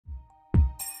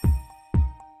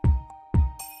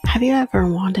Have you ever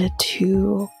wanted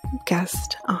to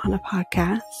guest on a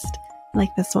podcast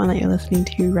like this one that you're listening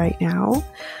to right now?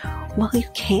 Well, you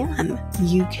can.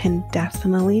 You can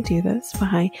definitely do this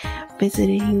by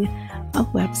visiting a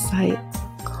website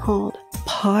called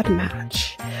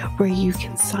Podmatch, where you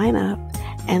can sign up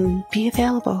and be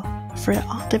available for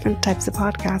all different types of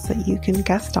podcasts that you can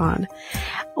guest on.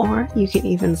 Or you can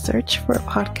even search for a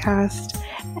podcast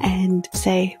and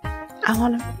say, I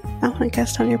want to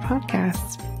guest on your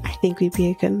podcast. I think we'd be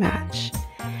a good match.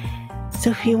 So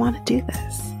if you want to do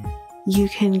this, you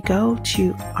can go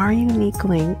to our unique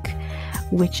link,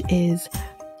 which is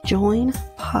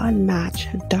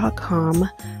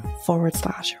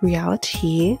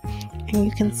joinpodmatch.com/reality, and you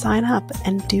can sign up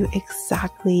and do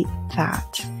exactly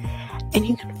that. And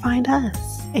you can find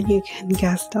us and you can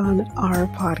guest on our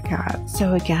podcast.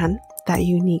 So again, that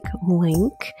unique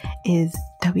link is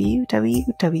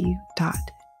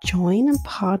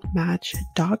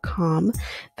www.joinpodmatch.com.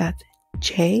 That's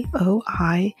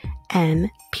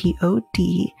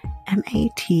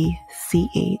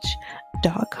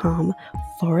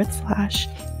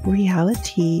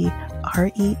joinpodmatch.com/reality,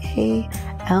 REALITEA,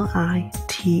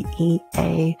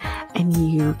 and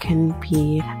you can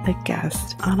be a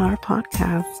guest on our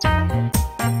podcast.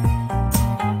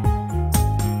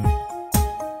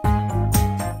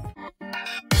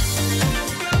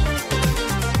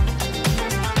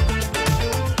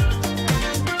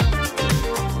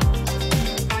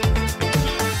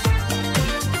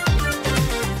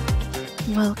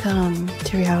 Welcome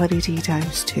to Reality Tea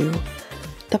Times 2,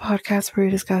 the podcast where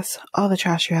we discuss all the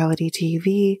trash reality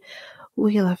TV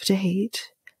we love to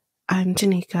hate. I'm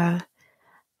Janika,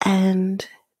 and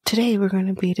today we're going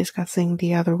to be discussing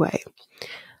The Other Way.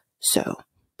 So,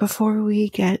 before we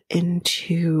get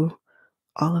into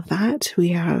all of that, we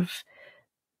have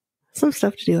some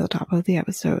stuff to do at the top of the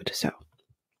episode. So,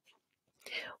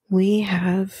 we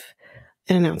have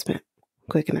an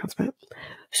quick announcement.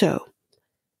 So,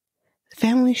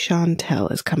 Family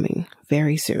Chantel is coming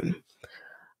very soon.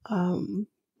 I'm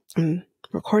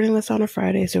recording this on a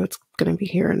Friday, so it's going to be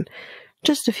here in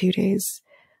just a few days.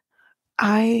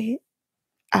 I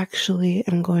actually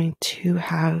am going to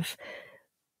have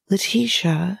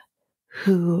Letitia,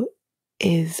 who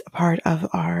is a part of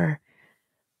our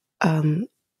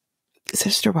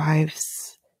Sister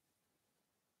Wives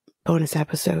bonus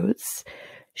episodes.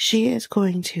 She is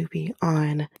going to be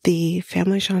on the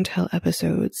Family Chantel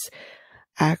episodes.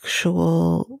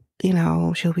 She'll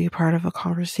be a part of a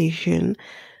conversation.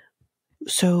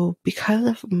 So because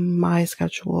of my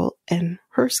schedule and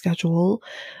her schedule,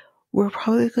 we're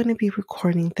probably going to be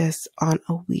recording this on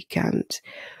a weekend.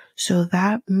 So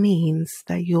that means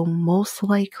that you'll most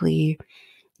likely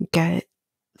get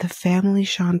the Family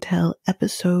Chantel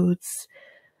episodes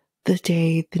the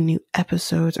day the new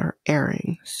episodes are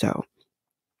airing. So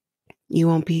you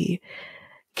won't be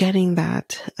getting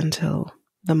that until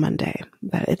the Monday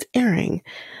that it's airing.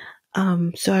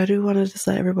 So I do want to just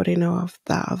let everybody know off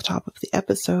the top of the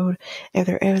episode. If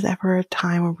there is ever a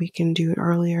time where we can do it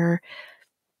earlier,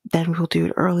 then we'll do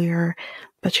it earlier.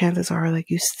 But chances are,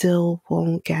 you still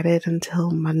won't get it until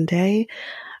Monday.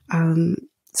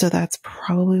 So that's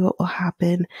probably what will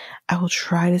happen. I will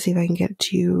try to see if I can get it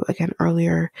to you again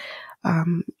earlier.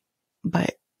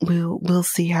 But we'll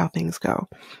see how things go.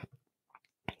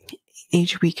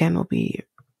 Each weekend will be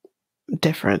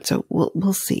different, so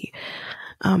we'll see.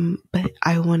 But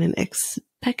I wouldn't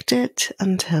expect it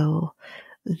until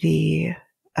the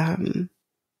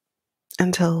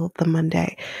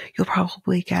Monday. You'll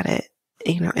probably get it,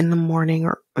 in the morning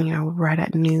or, right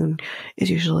at noon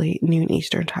noon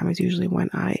Eastern time is usually when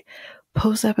I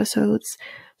post episodes.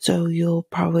 So you'll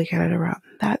probably get it around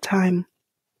that time.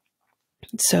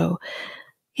 So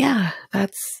yeah,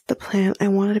 that's the plan. I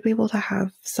wanted to be able to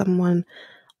have someone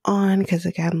on because,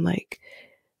 again,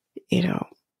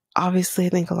 obviously I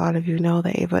think a lot of you know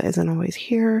that Ava isn't always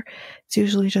here. It's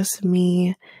usually just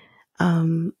me.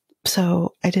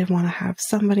 So I did want to have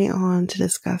somebody on to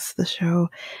discuss the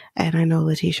show. And I know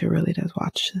Letitia really does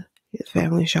watch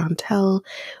Family Chantel.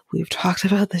 We've talked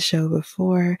about the show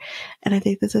before. And I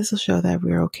think this is a show that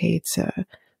we're okay to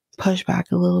push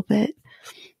back a little bit.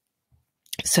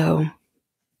 So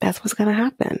that's what's going to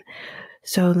happen.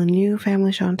 So the new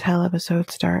Family Chantel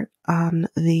episodes start on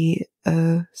the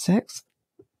 6th,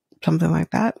 something like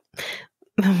that,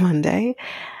 the Monday,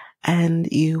 and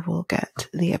you will get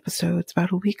the episodes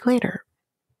about a week later.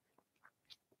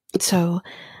 So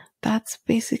that's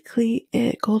basically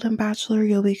it. Golden Bachelor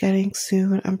you'll be getting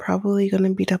soon. I'm probably going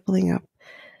to be doubling up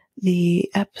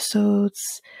the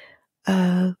episodes,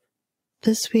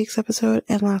 this week's episode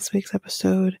and last week's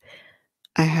episode.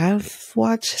 I have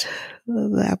watched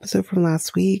the episode from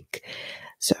last week,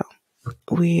 so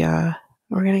we're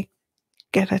gonna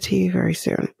get that to you very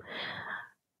soon.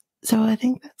 So I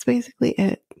think that's basically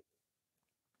it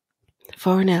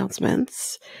for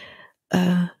announcements.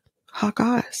 Hot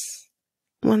goss.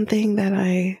 One thing that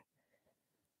I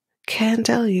can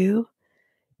tell you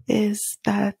is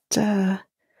that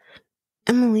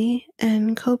Emily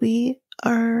and Kobe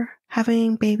are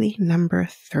having baby number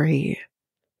 3.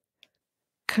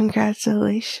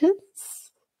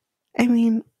 Congratulations. I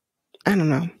mean, I don't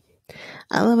know.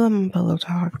 I love them on Pillow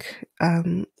Talk.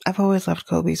 I've always loved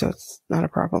Kobe, so it's not a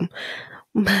problem.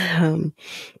 I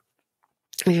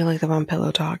do like them on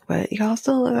Pillow Talk, but y'all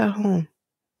still live at home.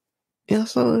 Y'all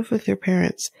still live with your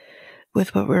parents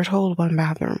with what we're told, 1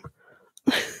 bathroom.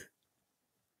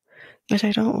 Which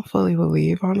I don't fully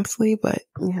believe, honestly, but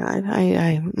yeah,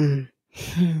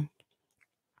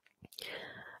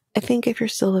 I think if you're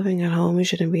still living at home, you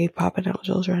shouldn't be popping out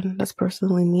children. That's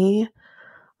personally me.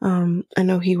 I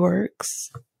know he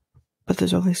works, but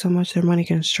there's only so much their money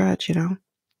can stretch, you know?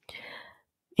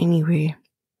 Anyway,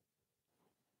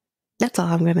 that's all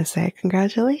I'm gonna say.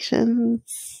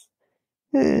 Congratulations.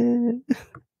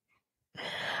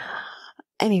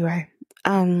 Anyway,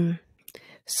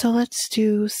 so let's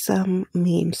do some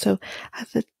memes. So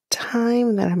at the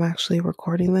time that I'm actually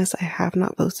recording this, I have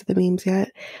not posted the memes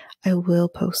yet. I will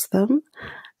post them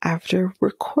after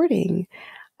recording.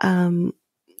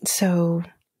 So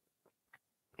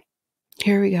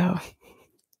here we go.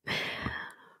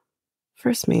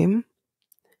 First meme.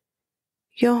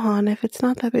 Yohan, if it's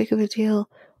not that big of a deal,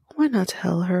 why not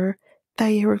tell her that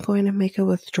you were going to make a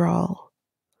withdrawal?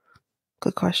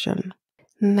 Good question.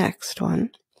 Next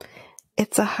one.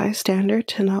 It's a high standard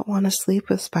to not want to sleep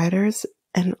with spiders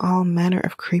and all manner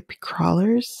of creepy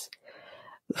crawlers.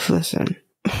 Listen.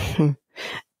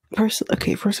 First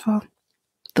of all,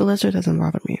 the lizard doesn't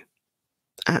bother me.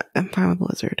 I'm fine with the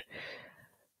lizard.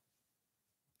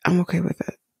 I'm okay with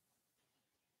it.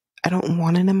 I don't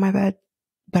want it in my bed,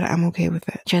 but I'm okay with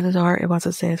it. Chances are it wants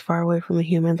to stay as far away from the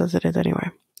humans as it is anyway,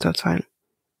 so it's fine.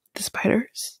 The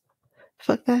spiders?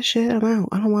 Fuck that shit, I'm out.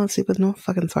 I don't want to sleep with no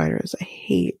fucking spiders. I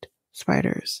hate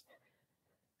spiders.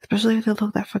 Especially if they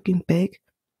look that fucking big.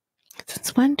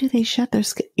 Since when do they shed their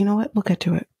skin? You know what? We'll get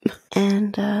to it.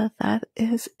 And that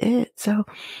is it. So,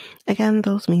 again,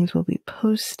 those memes will be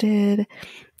posted.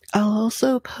 I'll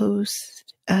also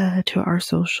post to our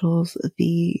socials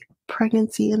the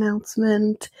pregnancy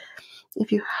announcement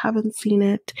if you haven't seen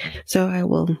it. So I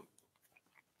will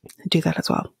do that as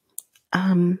well.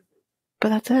 But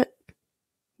that's it.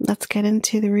 Let's get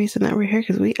into the reason that we're here,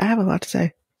 because I have a lot to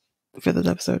say for this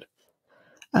episode.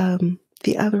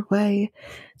 The Other Way,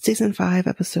 Season 5,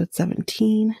 Episode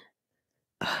 17.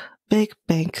 Big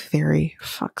Bang Theory.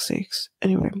 Fuck's sakes.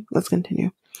 Anyway, let's continue.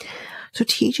 So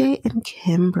TJ and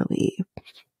Kimberly.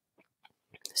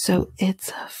 So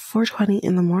it's 4:20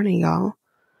 in the morning, y'all.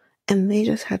 And they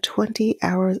just had 20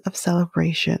 hours of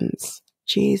celebrations.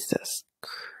 Jesus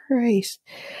Christ.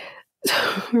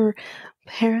 Her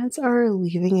parents are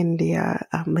leaving India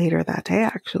later that day,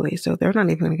 actually. So they're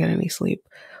not even going to get any sleep.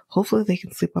 Hopefully they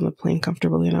can sleep on the plane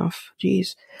comfortably enough.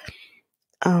 Jeez.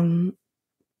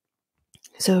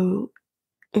 So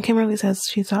Kimberly says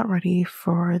she's not ready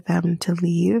for them to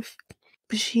leave.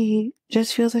 But she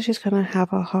just feels like she's going to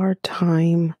have a hard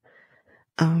time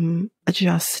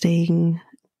adjusting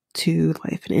to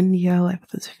life in India, life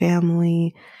with his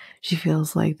family. She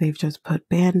feels like they've just put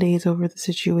band-aids over the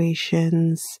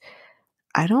situations.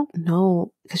 I don't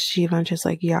know, because she eventually's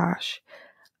like, Yash,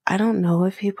 I don't know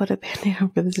if he put a band-aid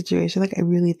over the situation. Like, I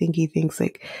really think he thinks,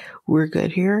 like, we're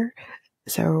good here.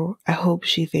 So I hope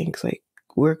she thinks, like,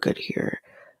 we're good here.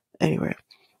 Anyway,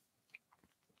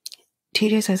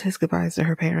 TJ says his goodbyes to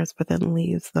her parents, but then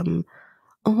leaves them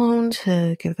alone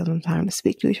to give them some time to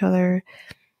speak to each other.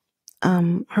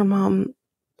 Her mom,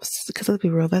 because let's be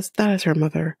real, that is her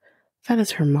mother. That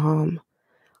is her mom.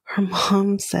 Her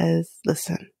mom says,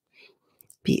 listen,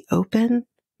 be open,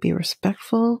 be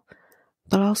respectful,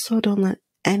 but also don't let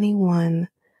anyone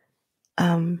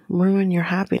ruin your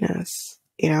happiness,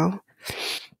 you know?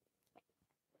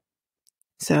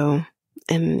 So,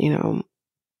 and, you know,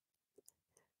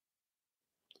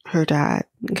 her dad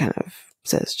kind of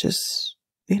says, just,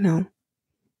 you know,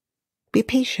 be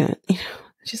patient. You know,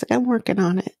 she's like, I'm working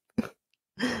on it.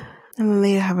 And then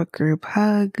they have a group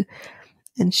hug,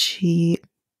 and she,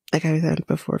 like I said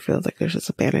before, feels like there's just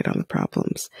a band-aid on the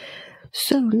problems.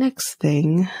 So next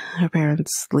thing, her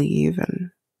parents leave,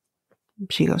 and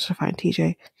she goes to find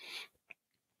TJ.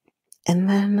 And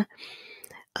then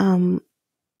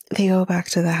they go back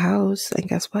to the house, and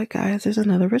guess what, guys? There's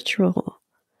another ritual.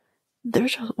 the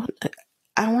rituals,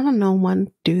 I want to know,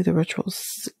 when do the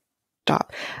rituals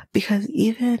stop? Because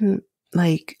even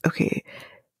like, okay,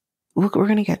 we're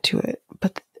going to get to it,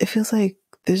 but it feels like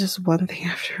there's just one thing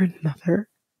after another.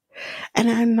 And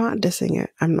I'm not dissing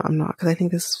it. I'm not, because I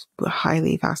think this is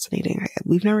highly fascinating.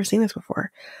 We've never seen this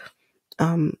before.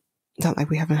 It's not like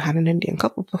we haven't had an Indian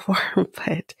couple before,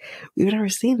 but we've never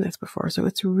seen this before. So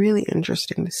it's really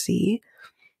interesting to see.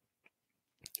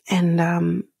 And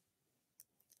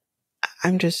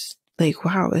I'm just like,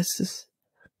 wow, it's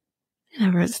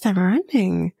never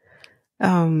ending.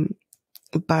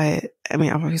 But I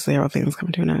mean, obviously all things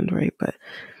come to an end, right? But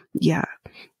yeah.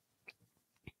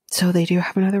 So they do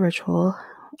have another ritual.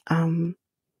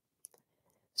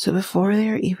 So before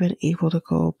they're even able to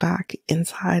go back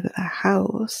inside the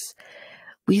house,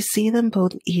 we see them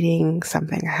both eating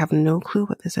something. I have no clue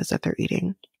what this is that they're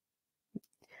eating.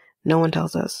 No one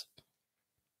tells us.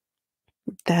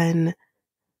 Then,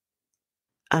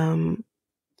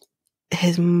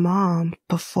 his mom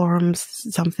performs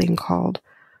something called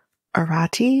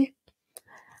arati.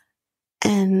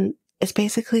 And it's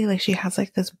basically like she has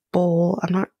like this bowl.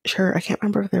 I'm not sure. I can't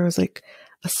remember if there was like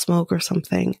a smoke or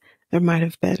something. There might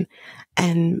have been.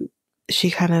 And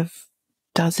she kind of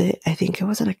does it. I think it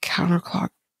was in a counterclock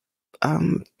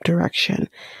direction.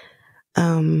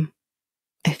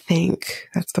 I think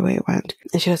that's the way it went.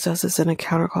 And she just does this in a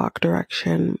counterclock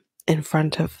direction in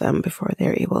front of them before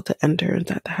they're able to enter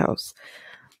inside the house.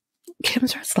 Kim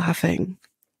starts laughing,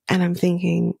 and I'm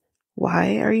thinking,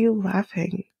 why are you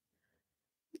laughing?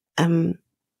 But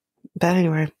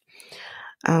anyway,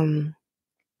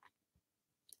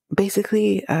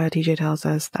 basically, DJ tells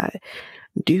us that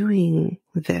doing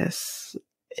this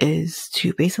is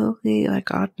to basically let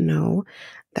God know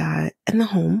that in the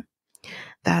home,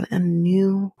 that a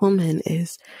new woman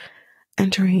is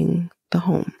entering the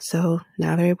home. So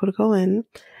now they're able to go in,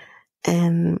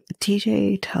 and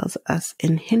TJ tells us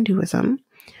in Hinduism,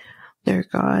 their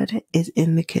God is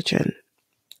in the kitchen.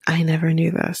 I never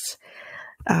knew this.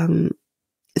 And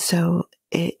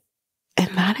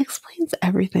that explains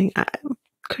everything.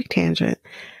 Quick tangent.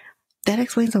 That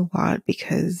explains a lot,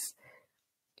 because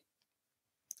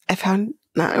I found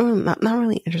not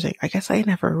really interesting. I guess I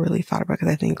never really thought about it,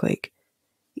 because I think like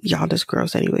y'all just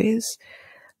gross anyways.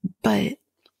 But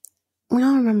we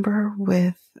all remember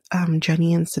with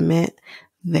Jenny and Submit,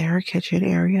 their kitchen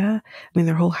area. I mean,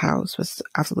 their whole house was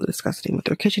absolutely disgusting, but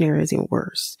their kitchen area is even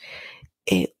worse.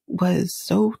 It was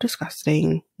so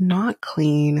disgusting, not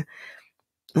clean.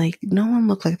 Like, no one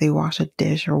looked like they washed a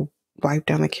dish or wiped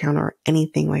down the counter or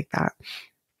anything like that.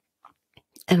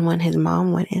 And when his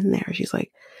mom went in there, she's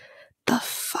like, the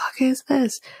fuck is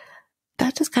this?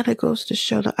 That just kind of goes to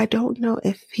show that I don't know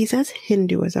if he says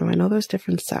Hinduism. I know there's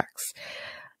different sects.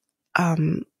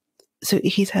 So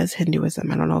he says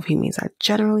Hinduism. I don't know if he means that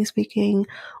generally speaking,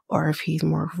 or if he's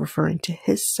more referring to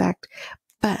his sect.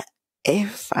 But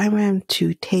if I were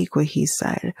to take what he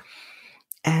said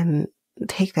and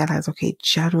take that as, okay,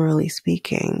 generally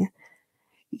speaking,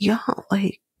 y'all,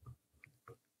 like,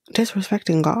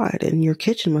 disrespecting God, and your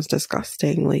kitchen was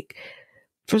disgusting. Like,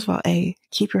 first of all,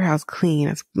 keep your house clean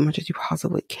as much as you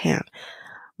possibly can.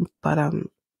 But,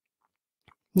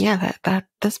 yeah,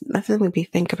 that's made me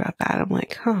think about that. I'm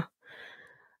like, huh.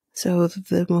 So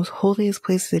the most holiest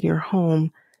place in your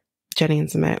home, Jenny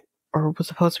and Submit, or was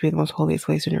supposed to be the most holiest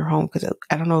place in your home, because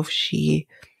I don't know if she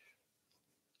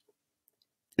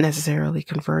necessarily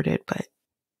converted, but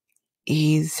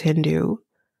he's Hindu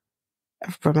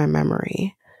from my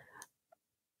memory.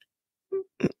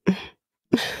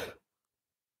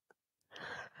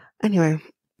 Anyway,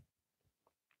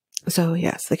 so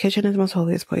yes, the kitchen is the most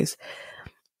holiest place.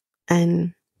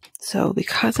 And so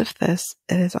because of this,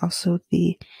 it is also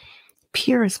the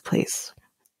purest place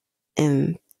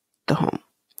in the home.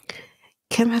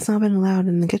 Kim has not been allowed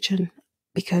in the kitchen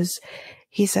because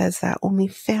he says that only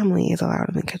family is allowed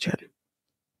in the kitchen.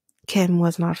 Kim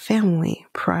was not family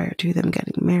prior to them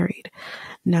getting married.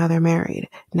 Now they're married.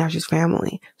 Now she's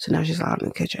family. So now she's allowed in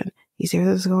the kitchen. You see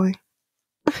where this is going?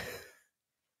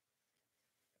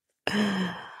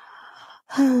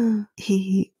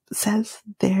 He says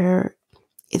there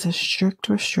is a strict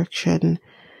restriction,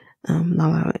 not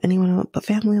allowing anyone but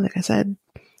family, like I said.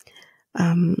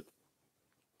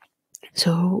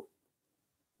 So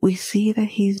we see that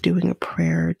he's doing a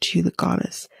prayer to the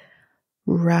goddess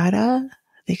Radha.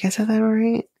 I think I said that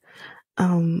right.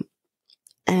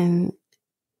 And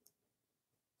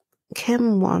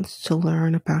Kim wants to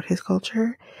learn about his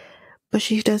culture, but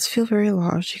she does feel very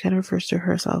lost. She kind of refers to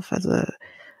herself as a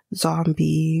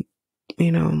zombie,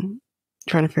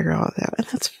 trying to figure all that out. And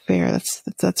that's fair.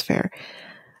 That's fair.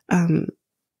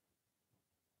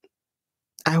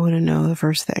 I wouldn't know the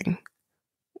first thing,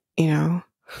 you know?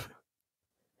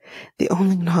 The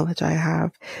only knowledge I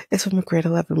have is from a grade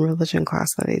 11 religion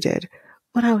class that I did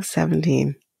when I was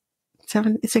 16,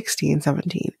 17.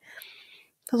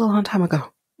 That was a long time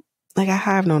ago. Like, I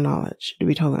have no knowledge, to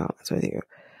be totally honest with you.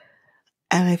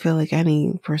 And I feel like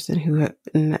any person who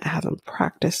hasn't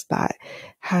practiced that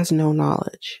has no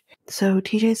knowledge. So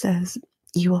TJ says,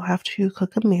 you will have to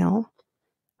cook a meal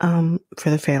for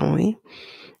the family.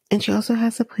 And she also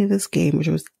has to play this game, which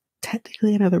was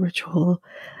technically another ritual.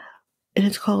 And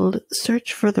it's called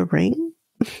Search for the Ring.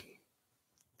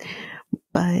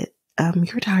 But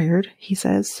you're tired, he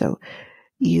says, so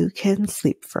you can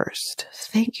sleep first.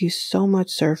 Thank you so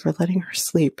much, sir, for letting her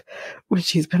sleep when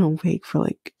she's been awake for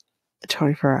like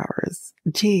 24 hours.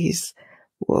 Jeez.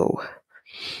 Whoa.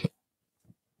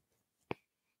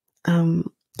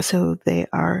 So they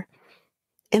are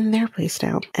in their place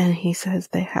now, and he says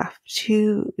they have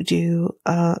to do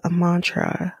a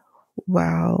mantra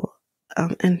while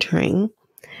entering,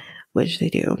 which they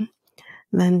do.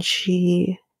 Then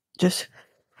she just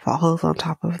falls on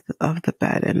top of the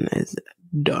bed and is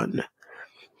done.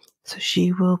 So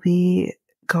she will be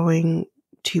going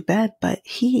to bed, but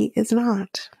he is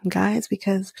not, guys,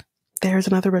 because there's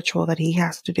another ritual that he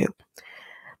has to do.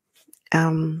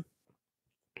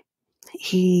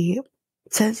 He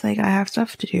says, like, I have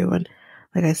stuff to do, and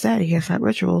like I said, he has that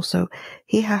ritual, so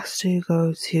he has to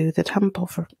go to the temple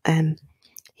and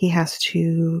he has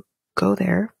to go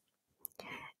there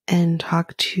and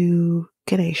talk to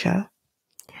Ganesha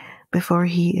before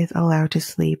he is allowed to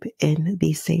sleep in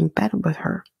the same bed with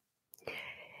her.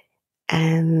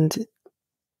 And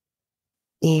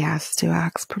he has to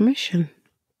ask permission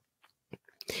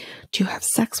to have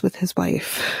sex with his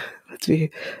wife.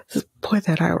 Let's point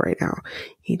that out right now.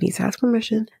 He needs to ask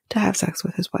permission to have sex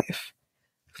with his wife.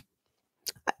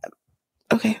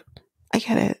 Okay, I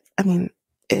get it. I mean,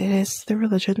 it is their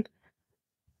religion.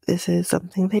 This is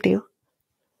something they do.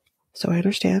 So I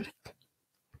understand.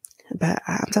 But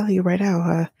I'm telling you right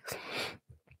now,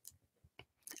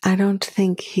 I don't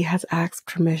think he has asked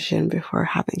permission before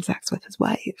having sex with his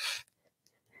wife.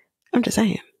 I'm just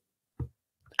saying.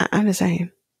 I'm just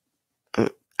saying.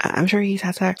 I'm sure he's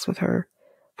had sex with her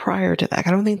prior to that.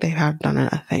 I don't think they have done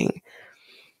a thing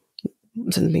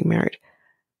since being married.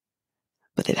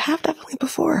 But they'd have definitely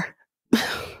before.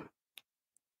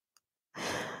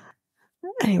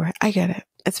 Anyway, I get it.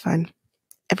 It's fine.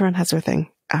 Everyone has their thing.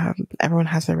 Everyone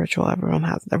has their ritual. Everyone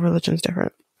has their religion's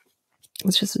different.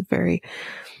 It's just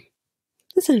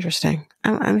it's interesting.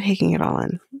 I'm taking it all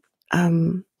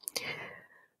in.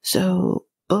 So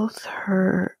both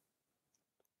her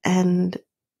and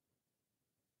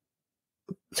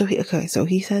so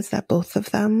he says that both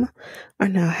of them are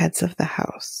now heads of the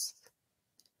house.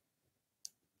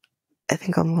 I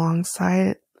think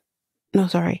alongside, no,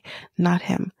 sorry, not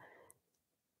him.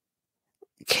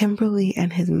 Kimberly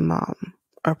and his mom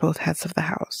are both heads of the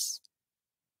house.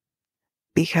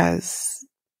 Because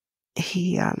I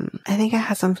think it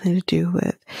has something to do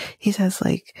with, he says,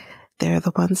 like, they're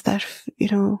the ones that, I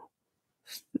don't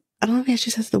know if he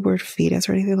actually says the word feed us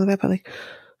or anything like that, but like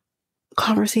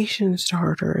conversation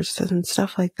starters and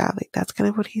stuff like that. Like, that's kind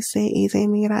of what he's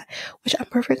aiming it at, which I'm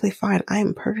perfectly fine.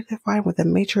 I'm perfectly fine with a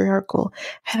matriarchal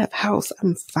head of house.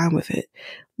 I'm fine with it.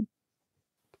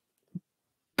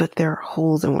 But there are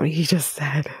holes in what he just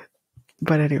said.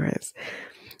 But anyways,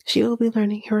 she will be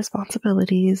learning her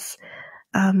responsibilities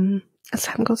as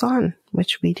time goes on,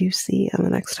 which we do see in the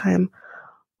next time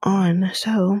on.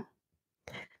 So,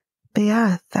 but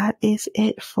yeah, that is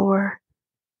it for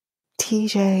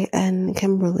TJ and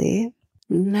Kimberly.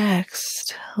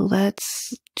 Next,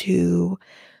 let's do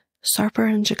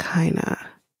Sarper and Shekinah.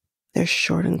 They're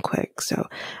short and quick, so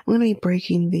I'm going to be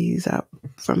breaking these up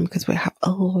because we have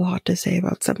a lot to say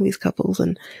about some of these couples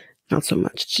and not so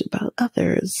much about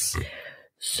others.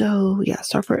 So yeah,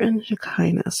 Sarper and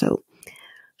Shekinah. So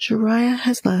Shariah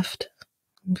has left.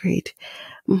 Great.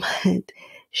 But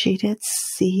she did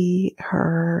see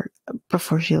her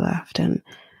before she left, and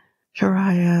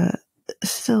Shariah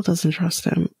still doesn't trust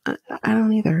him. I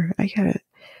don't either. I get it.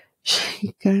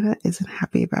 She kinda isn't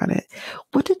happy about it.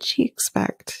 What did she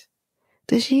expect?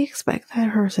 Did she expect that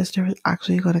her sister was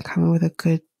actually going to come in with a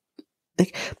good,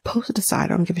 like, post aside,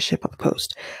 I don't give a shit about the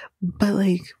post, but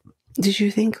like, did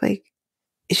you think like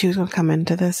she was going to come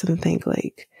into this and think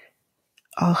like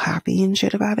all happy and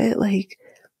shit about it? Like,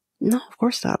 no, of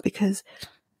course not, because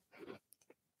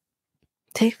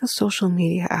take the social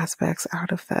media aspects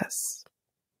out of this.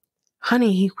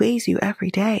 Honey, he weighs you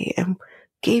every day and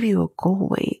gave you a goal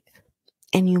weight,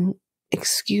 and you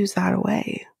excuse that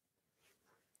away.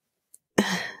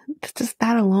 Just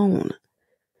that alone.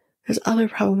 There's other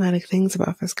problematic things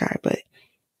about this guy, but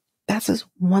that's just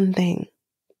one thing.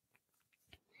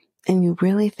 And you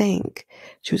really think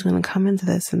she was going to come into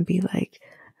this and be like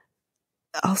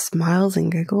all smiles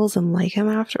and giggles and like him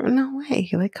after? No way.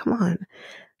 Like, come on.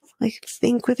 Like,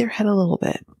 think with your head a little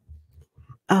bit.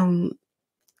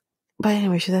 But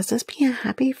anyway, she says, just be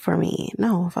happy for me.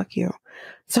 No, fuck you.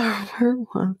 Sarper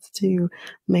wants to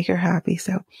make her happy,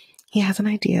 so he has an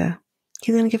idea.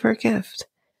 He's going to give her a gift.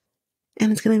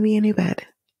 And it's going to be a new bed.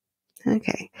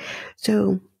 Okay.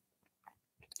 So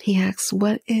he asks,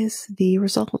 what is the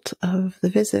result of the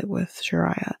visit with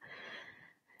Shariah?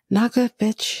 Not good,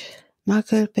 bitch. Not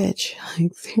good, bitch.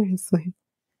 Like, seriously.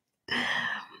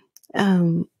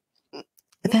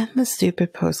 Then the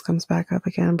stupid post comes back up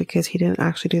again because he didn't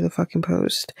actually do the fucking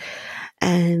post.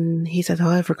 And he says, oh,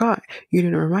 I forgot. You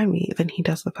didn't remind me. Then he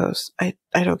does the post. I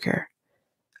don't care.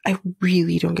 I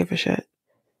really don't give a shit.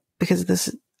 Because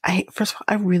first of all,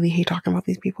 I really hate talking about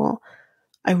these people.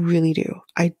 I really do.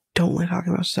 I don't like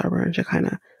talking about Sarper and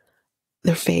Shekinah.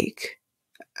 They're fake.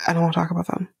 I don't want to talk about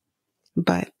them.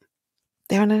 But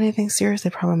they aren't anything seriously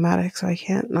problematic, so I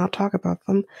can't not talk about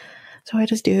them. So I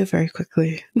just do it very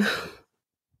quickly.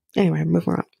 Anyway,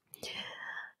 moving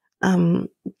on.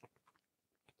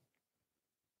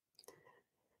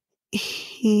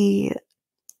 He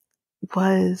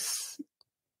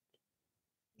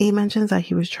mentions that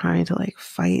he was trying to like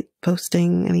fight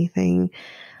posting anything,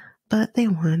 but they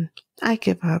won. I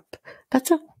give up.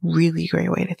 That's a really great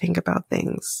way to think about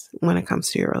things when it comes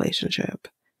to your relationship.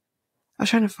 I was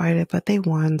trying to fight it, but they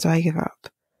won, so I give up.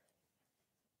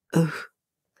 Ugh.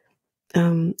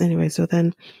 Anyway, so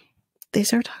then they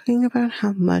start talking about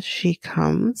how much she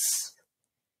comes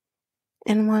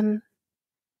in one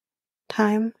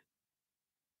time.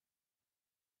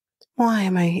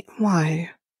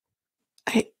 Why?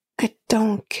 I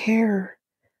don't care.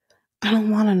 I don't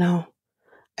want to know.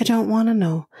 I don't want to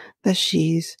know that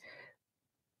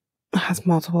has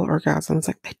multiple orgasms.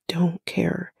 Like, I don't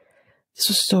care. This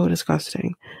was so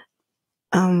disgusting.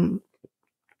 Not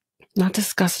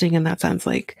disgusting in that sense,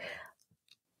 like,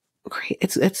 great.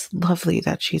 It's lovely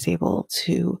that she's able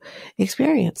to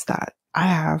experience that. I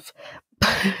have,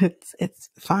 but it's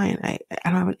fine. I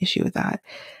don't have an issue with that.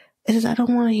 It is, I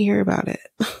don't want to hear about it.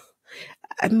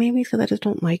 Maybe because I just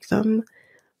don't like them,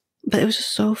 but it was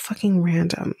just so fucking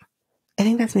random. I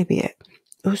think that's maybe it.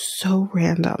 It was so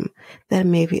random that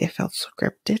maybe it felt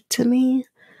scripted to me.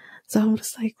 So I'm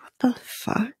just like, what the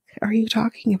fuck are you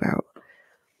talking about?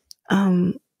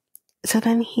 So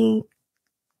then he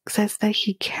says that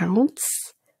he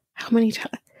counts how many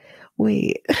times.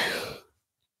 Wait.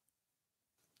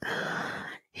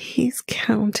 He's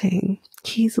counting.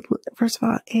 First of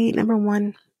all, number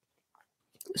one,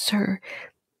 sir,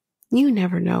 you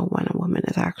never know when a woman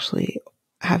is actually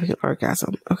having an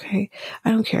orgasm, okay?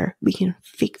 I don't care. We can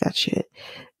fake that shit.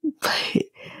 But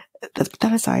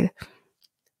that aside,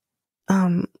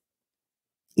 why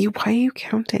are you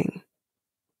counting?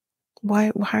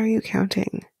 Why are you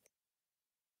counting?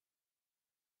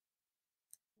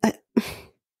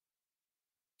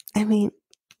 I mean,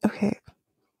 okay.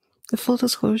 The full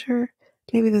disclosure,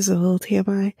 maybe this is a little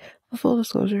TMI. The full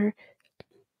disclosure,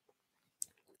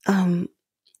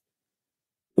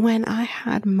 when I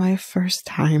had my first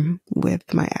time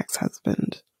with my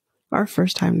ex-husband, our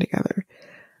first time together,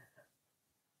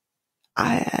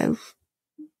 I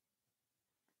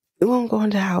won't go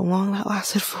into how long that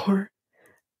lasted for.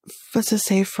 Let's just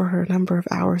say for a number of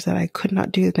hours that I could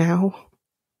not do now.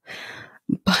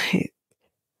 But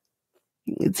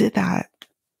did that.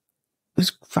 It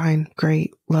was fine,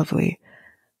 great, lovely.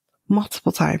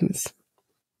 Multiple times.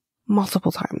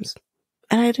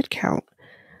 And I did count.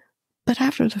 But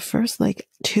after the first,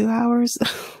 2 hours,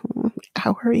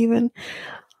 hour even,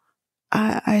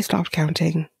 I stopped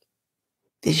counting.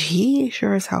 He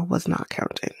sure as hell was not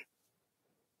counting.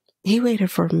 He waited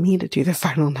for me to do the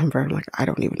final number. I'm like, I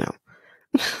don't even know.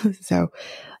 So,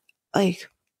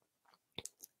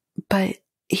 but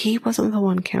he wasn't the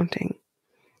one counting.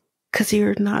 Because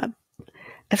you're not,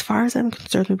 as far as I'm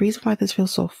concerned, the reason why this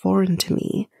feels so foreign to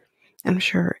me, I'm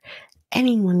sure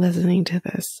anyone listening to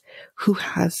this who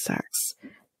has sex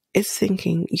is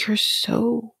thinking you're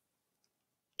so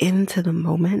into the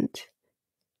moment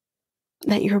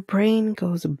that your brain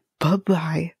goes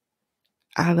bye-bye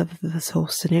out of this whole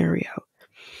scenario.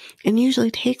 And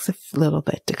usually takes a little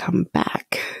bit to come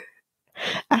back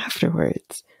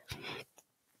afterwards.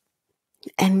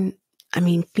 And I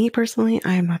mean, me personally,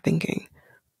 I am not thinking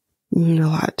a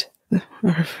lot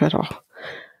or at all.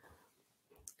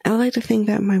 I would like to think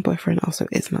that my boyfriend also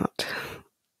is not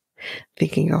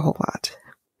thinking a whole lot.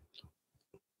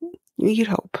 You'd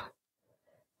hope.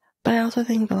 But I also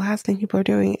think the last thing people are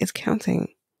doing is counting.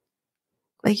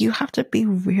 Like, you have to be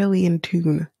really in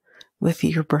tune with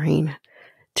your brain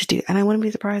to do, and I wouldn't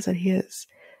be surprised that he is.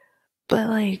 But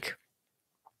like,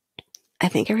 I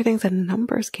think everything's a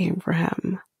numbers game for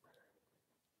him.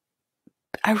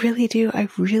 I really do. I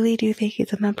really do think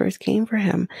it's a numbers game for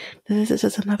him. This is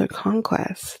just another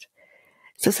conquest.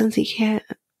 So since he can't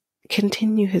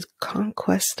continue his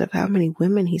conquest of how many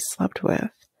women he slept with,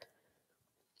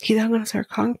 he's now going to start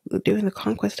doing the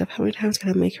conquest of how many times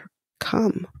can I make her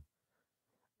come.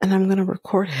 And I'm going to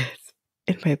record it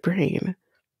in my brain.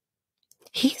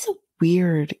 He's a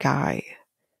weird guy.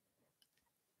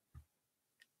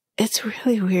 It's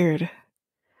really weird.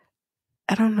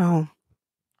 I don't know.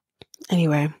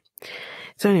 Anyway.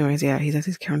 So anyways, yeah, he says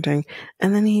he's counting.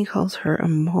 And then he calls her a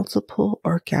multiple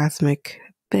orgasmic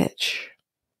bitch.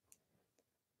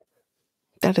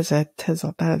 That is it. That is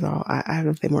all. I have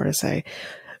nothing more to say.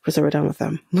 So we're done with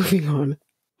them. Moving on.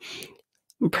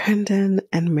 Brandan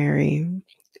and Mary.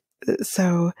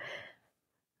 So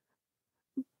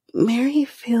Mary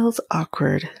feels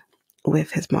awkward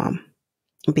with his mom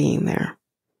being there.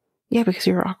 Yeah, because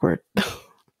you're awkward.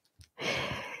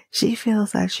 She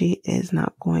feels that she is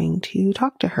not going to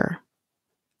talk to her.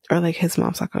 Or like his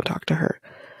mom's not going to talk to her.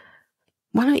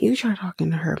 Why don't you try talking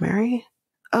to her, Mary?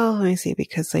 Oh, let me see.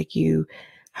 Because like you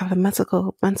have the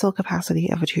mental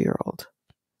capacity of a 2-year-old.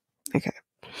 Okay.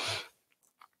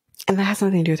 And that has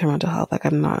nothing to do with her mental health. Like,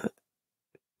 I'm not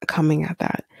coming at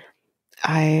that.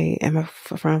 I am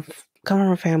come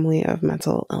from a family of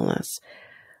mental illness.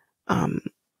 So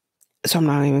I'm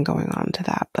not even going on to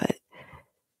that, but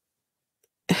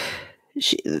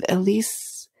at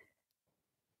least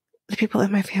the people in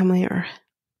my family are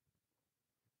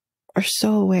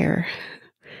so aware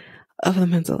of the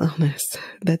mental illness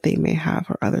that they may have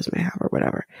or others may have or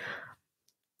whatever.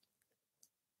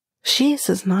 She is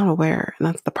just not aware, and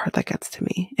that's the part that gets to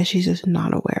me, is she's just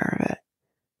not aware of it.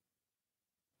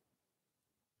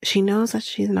 She knows that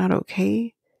she's not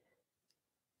okay,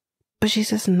 but she's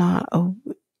just not.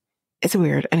 It's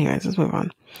weird. Anyways, let's move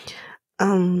on.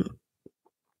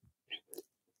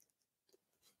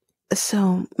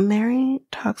 So Mary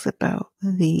talks about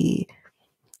the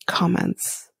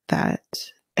comments that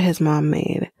his mom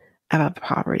made about the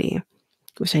poverty,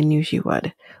 which I knew she would,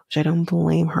 which I don't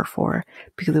blame her for,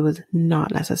 because it was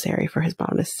not necessary for his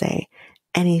mom to say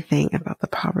anything about the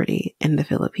poverty in the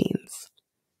Philippines.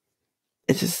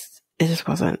 It just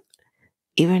wasn't.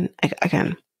 Even,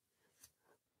 again,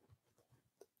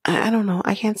 I don't know.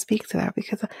 I can't speak to that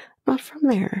because I'm not from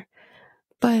there.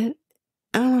 But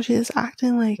I don't know. She's just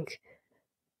acting like,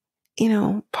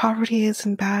 poverty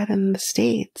isn't bad in the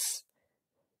States.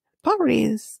 Poverty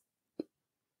is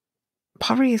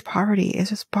poverty. It's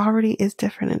just poverty is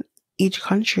different in each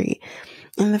country.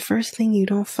 And the first thing you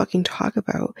don't fucking talk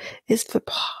about is the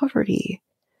poverty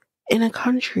in a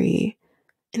country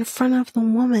in front of the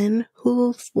woman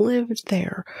who's lived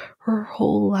there her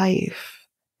whole life.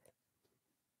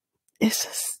 It's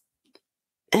just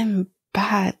in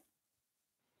bad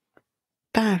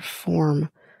form.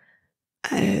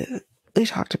 We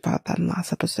talked about that in the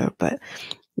last episode, but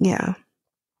yeah.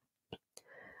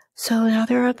 So now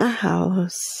they're at the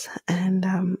house, and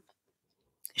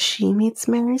she meets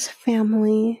Mary's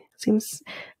family. It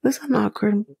was an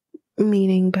awkward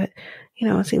meeting, but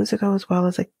it seems to go as well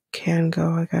as it can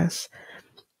go, I guess.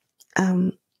 So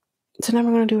now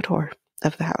we're going to do a tour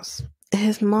of the house.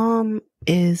 His mom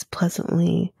is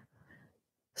pleasantly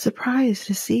surprised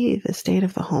to see the state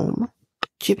of the home.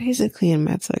 She basically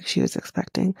admits like she was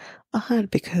expecting a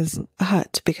hut because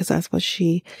that's what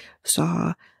she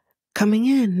saw coming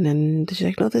in, and she's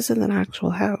like, no, this is an actual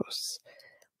house.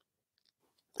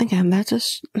 Again,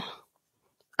 let's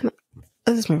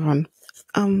move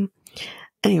on.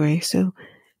 Anyway, so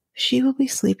she will be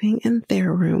sleeping in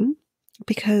their room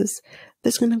because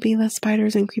there's going to be less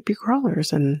spiders and creepy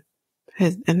crawlers in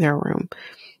their room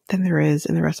than there is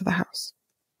in the rest of the house.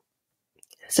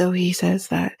 So he says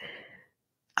that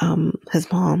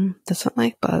his mom doesn't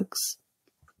like bugs.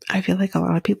 I feel like a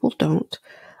lot of people don't.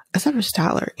 Except for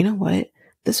Statler. You know what?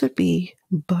 This would be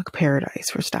bug paradise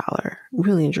for Statler.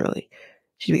 Really and truly.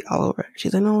 She'd be all over it.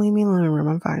 She's like, no, leave me in the living room.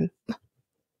 I'm fine.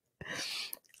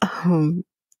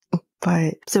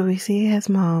 But so we see his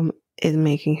mom is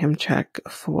making him check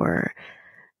for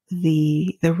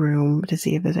the room to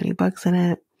see if there's any bugs in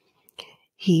it.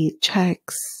 He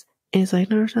checks and he's like,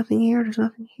 no, there's nothing here. There's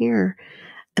nothing here.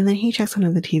 And then he checks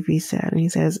under the TV set and he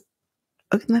says,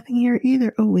 okay, nothing here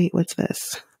either. Oh, wait, what's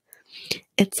this?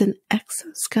 It's an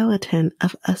exoskeleton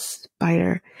of a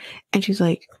spider. And she's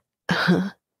like,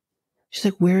 she's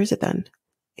like, where is it then?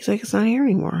 He's like, it's not here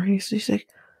anymore. She's like,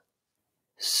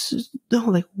 No,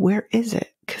 like, where is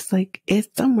it? Because, like, it's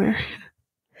somewhere.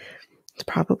 It's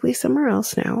probably somewhere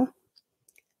else now.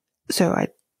 So I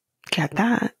get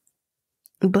that.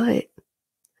 But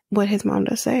what his mom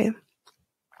does say,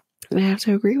 and I have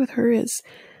to agree with her, is,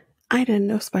 I didn't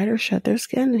know spiders shed their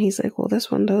skin. And he's like, well,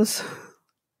 this one does.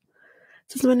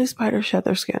 Since when do spiders shed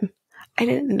their skin? I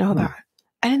didn't know that.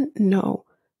 I didn't know.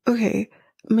 Okay,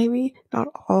 maybe not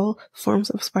all forms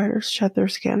of spiders shed their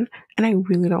skin, and I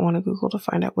really don't want to Google to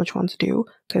find out which ones do,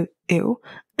 because ew.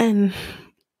 But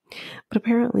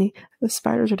apparently, the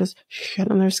spiders are just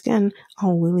shedding their skin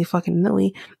all willy fucking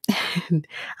nilly. And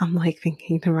I'm like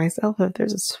thinking to myself, if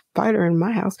there's a spider in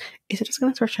my house, is it just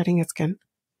gonna start shedding its skin?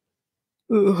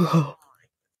 Ugh.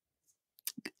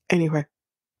 Anyway.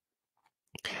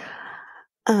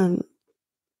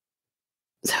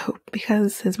 So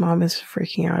because his mom is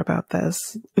freaking out about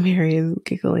this, Mary is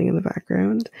giggling in the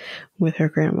background with her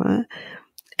grandma,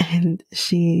 and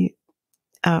she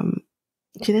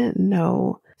didn't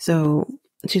know. So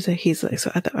he's like,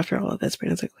 so after all of this,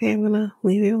 Brandon's like, okay, I'm gonna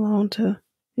leave you alone to,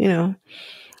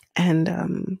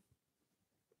 and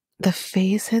the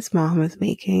face his mom is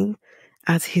making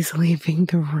as he's leaving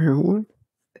the room,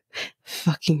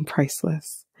 fucking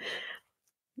priceless.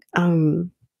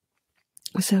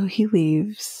 So he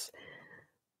leaves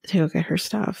to go get her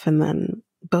stuff, and then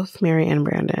both Mary and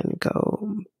Brandan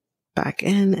go back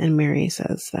in, and Mary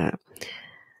says that,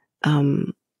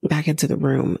 back into the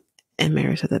room, and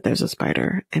Mary said that there's a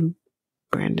spider, and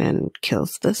Brandan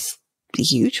kills this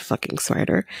huge fucking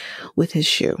spider with his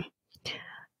shoe.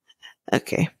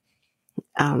 Okay.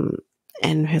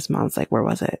 And his mom's like, where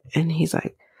was it? And he's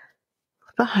like,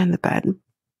 behind the bed.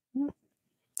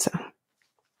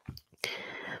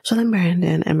 So then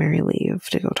Brandan and Mary leave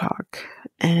to go talk.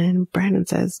 And Brandan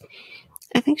says,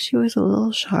 I think she was a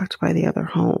little shocked by the other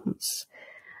homes.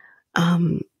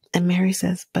 And Mary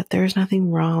says, but there's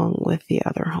nothing wrong with the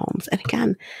other homes. And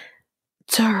again,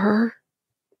 to her,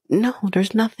 no,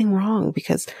 there's nothing wrong,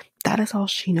 because that is all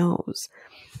she knows.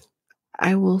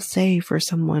 I will say, for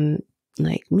someone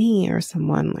like me, or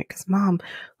someone like his mom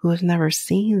who has never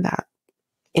seen that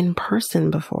in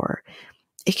person before,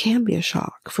 it can be a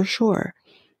shock for sure.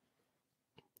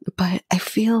 But I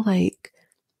feel like,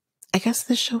 I guess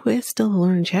this show is still a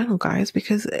learning channel, guys,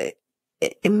 because it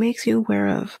makes you aware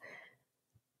of,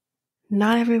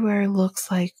 not everywhere looks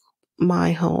like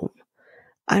my home.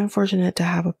 I'm fortunate to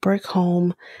have a brick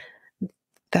home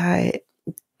that,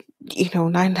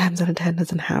 9 times out of 10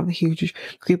 doesn't have huge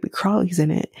creepy crawlies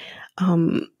in it.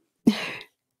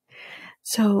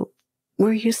 So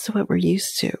we're used to what we're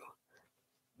used to.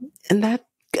 And that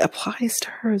applies to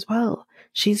her as well.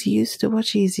 She's used to what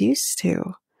she's used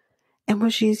to. And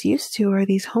what she's used to are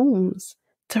these homes.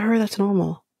 To her, that's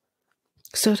normal.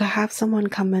 So to have someone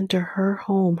come into her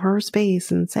home, her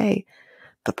space, and say,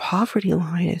 the poverty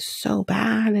line is so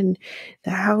bad, and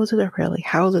the houses are barely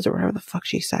houses, or whatever the fuck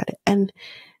she said. And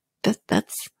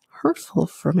that's hurtful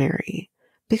for Mary.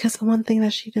 Because the one thing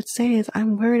that she did say is,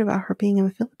 I'm worried about her being in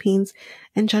the Philippines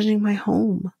and judging my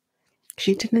home.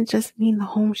 She didn't just mean the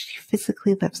home she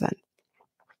physically lives in.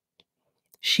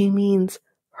 She means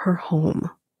her home.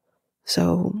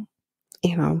 So,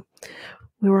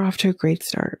 we were off to a great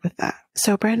start with that.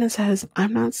 So Brandan says,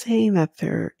 I'm not saying that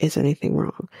there is anything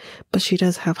wrong, but she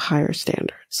does have higher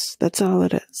standards. That's all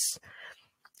it is.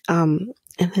 And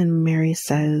then Mary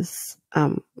says,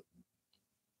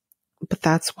 but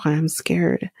that's why I'm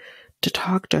scared to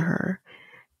talk to her.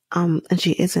 And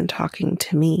she isn't talking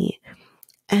to me.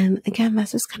 And again, that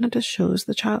just kind of just shows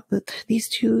the child, that these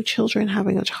two children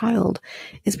having a child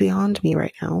is beyond me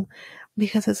right now.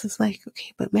 Because it's just like,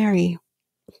 okay, but Mary,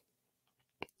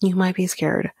 you might be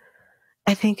scared.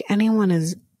 I think anyone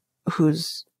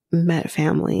who's met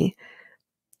family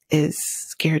is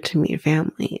scared to meet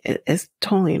family. It's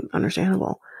totally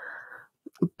understandable.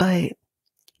 But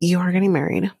you are getting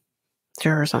married to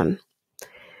her son.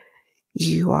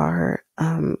 You are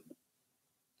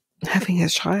having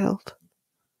his child,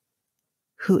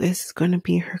 who is going to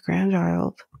be her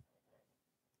grandchild.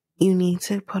 You need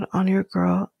to put on your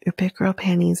big girl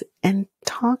panties and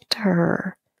talk to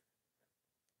her.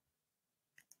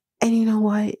 And you know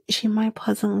what? She might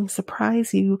pleasantly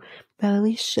surprise you that, at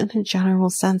least in a general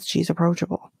sense, she's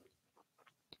approachable.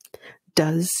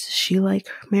 Does she like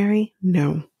Mary?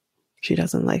 No, she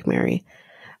doesn't like Mary.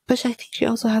 But I think she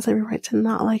also has every right to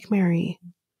not like Mary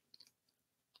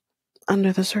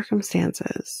under the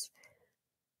circumstances.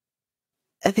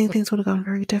 I think things would have gone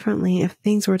very differently if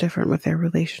things were different with their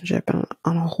relationship on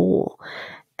a whole.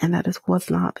 And that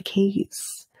was not the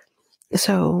case.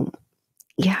 So,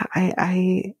 yeah,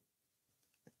 I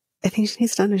think she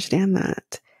needs to understand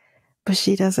that. But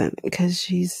she doesn't, because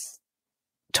she's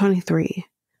 23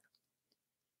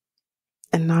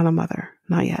 and not a mother,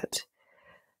 not yet.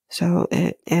 So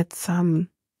it's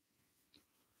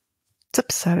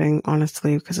upsetting,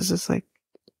 honestly, because it's just like,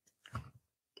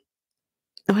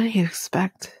 what do you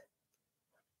expect?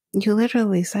 You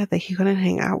literally said that he couldn't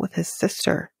hang out with his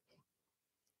sister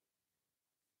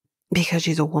because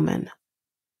she's a woman.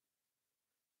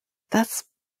 That's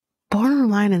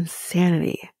borderline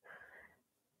insanity.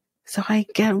 So I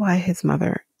get why his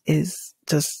mother is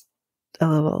just a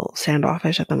little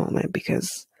standoffish at the moment,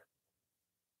 because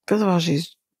first of all,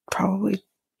 she's probably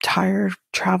tired,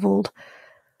 traveled,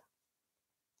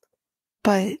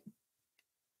 but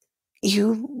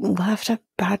you left a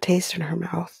bad taste in her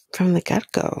mouth from the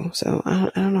get-go. So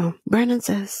I don't know. Brandan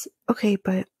says, okay,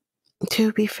 but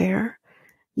to be fair,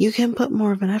 you can put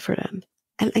more of an effort in.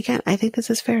 And again, I think this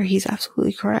is fair. He's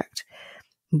absolutely correct.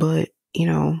 But, you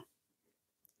know,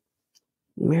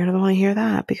 Mary doesn't want to hear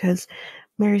that, because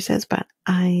Mary says, but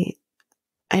I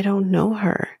don't know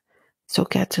her. So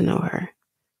get to know her.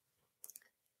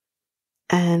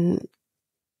 And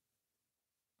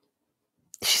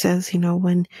she says, you know,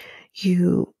 when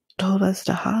you told us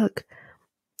to hug,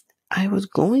 I was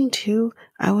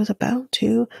about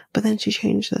to, but then she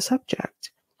changed the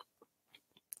subject.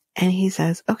 And he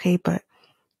says, okay, but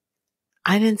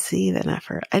I didn't see that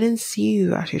effort. I didn't see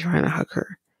you actually trying to hug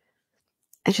her.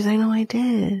 And she's like, no, I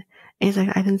did. And he's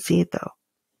like, I didn't see it though.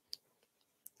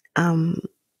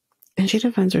 And she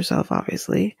defends herself,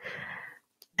 obviously.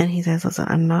 And he says, listen,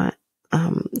 I'm not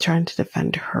trying to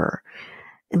defend her.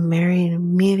 And Mary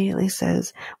immediately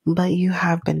says, but you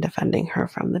have been defending her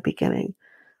from the beginning.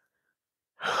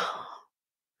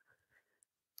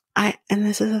 And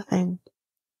this is a thing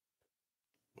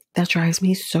that drives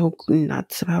me so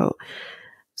nuts about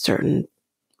certain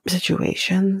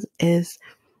situations, is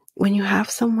when you have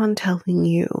someone telling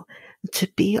you to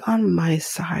be on my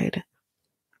side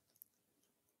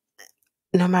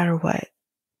no matter what,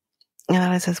 and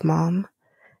that is his mom,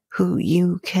 who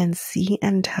you can see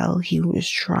and tell he was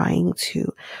trying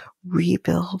to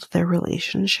rebuild their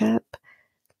relationship.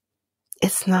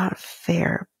 It's not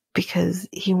fair, because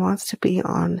he wants to be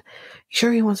on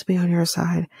your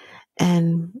side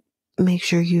and make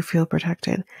sure you feel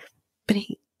protected. But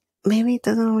he maybe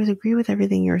doesn't always agree with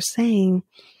everything you're saying.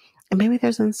 And maybe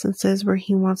there's instances where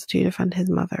he wants to defend his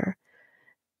mother.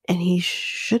 And he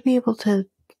should be able to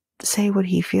say what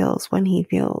he feels when he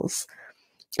feels,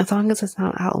 as long as it's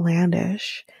not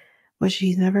outlandish, which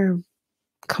he's never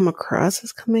come across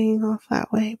as coming off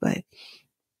that way. But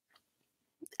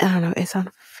I don't know, it's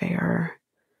unfair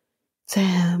to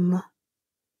him.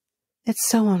 It's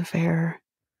so unfair.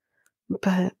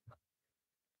 But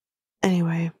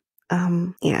anyway,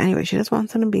 she just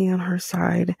wants him to be on her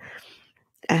side.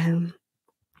 And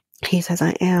he says,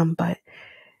 I am, but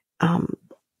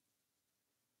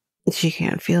she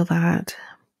can't feel that.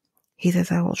 He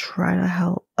says, I will try to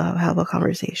help a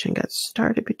conversation get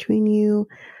started between you.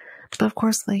 But of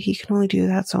course, like, he can only do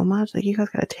that so much. Like, you guys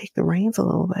gotta take the reins a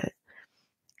little bit.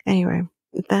 Anyway,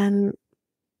 then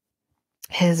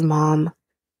his mom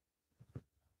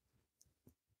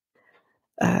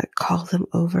called him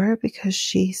over because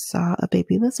she saw a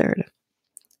baby lizard.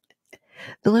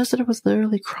 The lizard was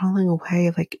literally crawling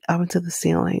away, like, up into the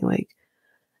ceiling, like,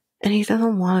 and he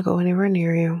doesn't want to go anywhere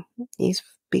near you. He's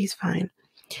fine.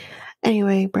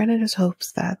 Anyway, Brandan just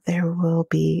hopes that there will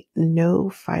be no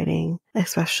fighting,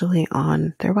 especially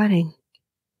on their wedding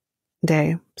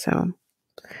day. So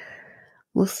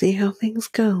we'll see how things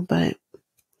go, but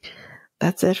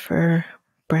that's it for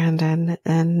Brandan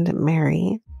and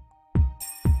Mary.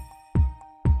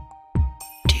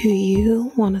 Do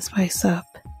you want to spice up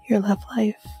your love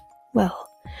life? Well,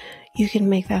 you can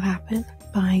make that happen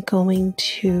by going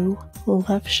to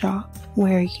Love Shop,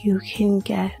 where you can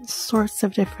get sorts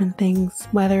of different things,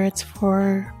 whether it's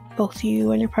for both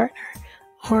you and your partner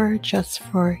or just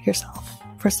for yourself.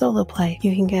 For solo play,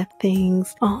 you can get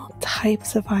things, all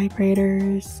types of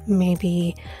vibrators,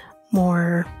 maybe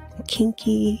more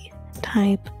kinky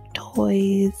type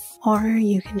toys, or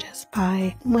you can just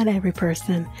buy what every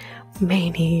person may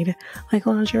need, like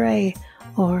lingerie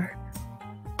or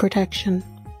protection,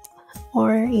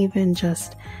 or even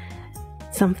just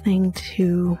something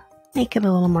to make it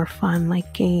a little more fun,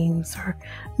 like games or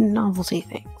novelty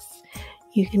things.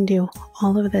 You can do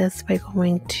all of this by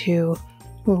going to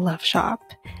Love Shop,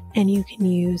 and you can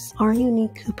use our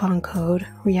unique coupon code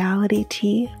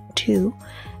REALITYT2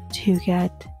 to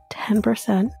get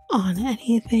 10% on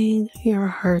anything your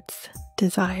hearts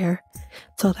desire.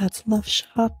 So that's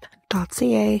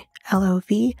loveshop.ca,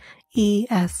 LOVESHOP.ca.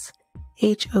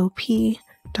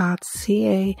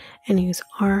 reality.ca and use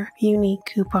our unique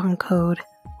coupon code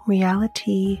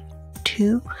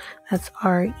REALITY2. That's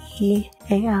REALITEA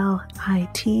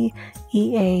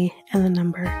and the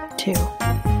number 2.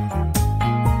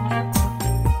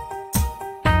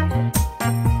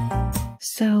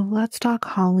 So let's talk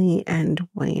Holly and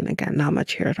Wayne again. Not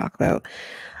much here to talk about.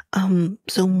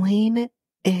 So Wayne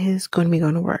is going to be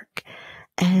going to work,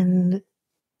 and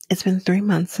it's been 3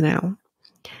 months now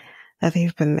that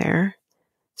they've been there.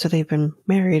 So they've been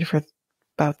married for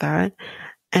about that.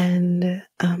 And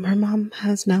her mom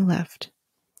has now left.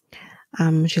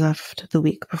 She left the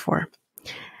week before.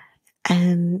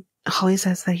 And Holly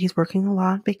says that he's working a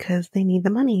lot because they need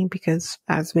the money, because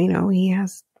as we know, he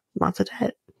has lots of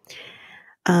debt.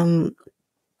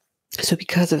 So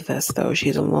because of this, though,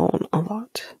 she's alone a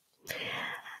lot.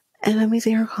 And then we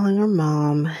see her calling her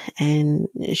mom, and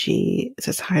she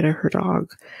says hi to her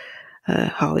dog,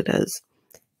 Holly does.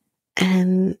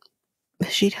 And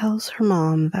she tells her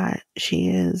mom that she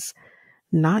is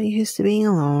not used to being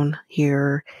alone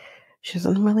here. She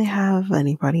doesn't really have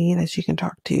anybody that she can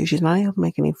talk to. She's not able to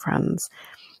make any friends.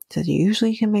 She says,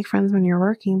 usually you can make friends when you're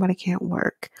working, but it can't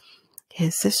work.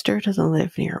 His sister doesn't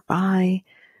live nearby.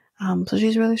 So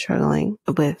she's really struggling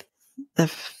with the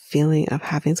feeling of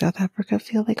having South Africa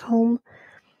feel like home.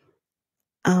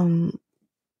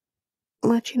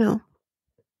 Let you know.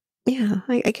 Yeah,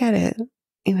 I get it.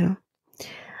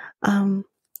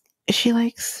 She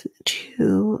likes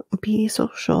to be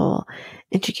social,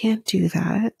 and she can't do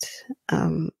that.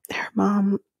 Her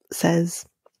mom says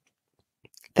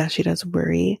that she does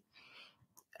worry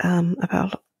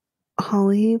about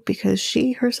Holly because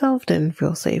she herself didn't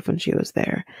feel safe when she was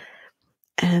there.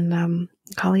 And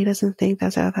Holly doesn't think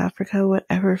that South Africa would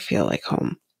ever feel like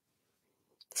home.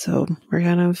 So we're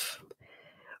kind of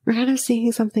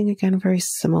seeing something again very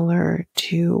similar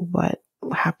to what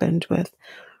happened with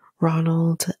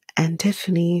Ronald and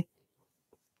Tiffany.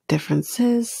 Difference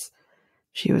is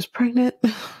she was pregnant,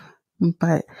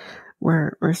 but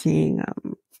we're seeing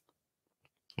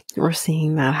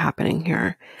that happening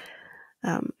here.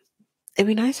 It'd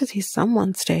be nice to see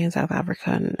someone stay in South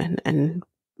Africa and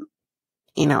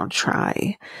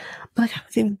try. But like I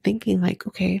was even thinking, like,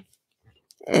 okay,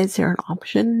 is there an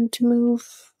option to move,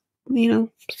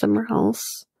 somewhere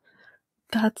else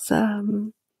that's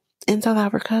in South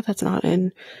Africa that's not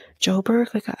in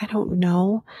Joburg? Like, I don't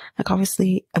know. Like,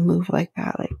 obviously a move like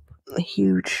that, like a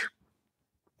huge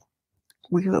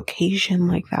relocation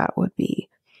like that would be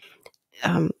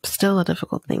still a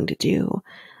difficult thing to do.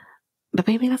 But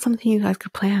maybe that's something you guys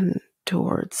could plan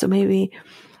towards. So maybe,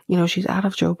 she's out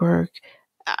of Joburg.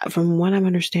 From what I'm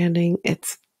understanding,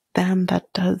 it's them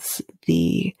that does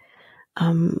the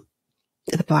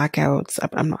blackouts.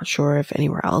 I'm not sure if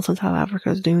anywhere else in South Africa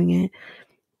is doing it.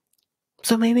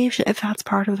 So maybe if that's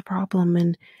part of the problem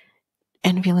and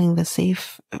feeling the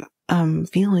safe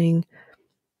feeling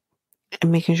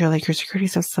and making sure like your security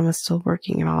system is still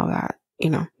working and all of that,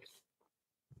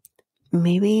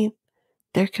 maybe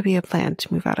there could be a plan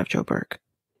to move out of Joburg.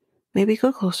 Maybe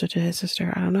go closer to his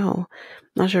sister. I don't know.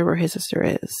 I'm not sure where his sister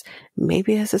is.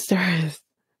 Maybe his sister is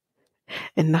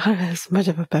in not as much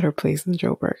of a better place than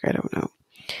Joburg. I don't know.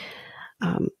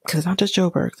 Because it's not just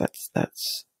Joburg that's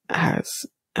has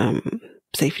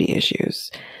safety issues.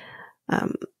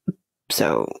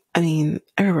 So I mean,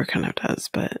 everywhere kind of does,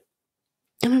 but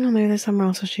I don't know. Maybe there's somewhere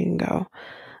else that she can go.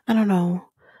 I don't know.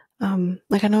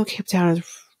 Like I know Cape Town is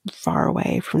far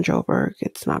away from Joburg.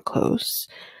 It's not close.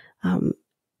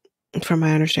 From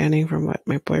my understanding, from what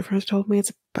my boyfriend's told me,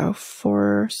 it's about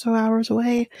 4 or so hours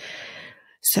away.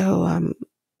 So,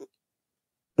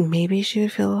 maybe she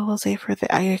would feel a little safer.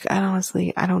 I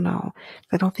honestly, I don't know.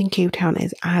 I don't think Cape Town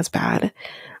is as bad,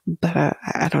 but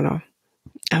I don't know.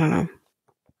 I'm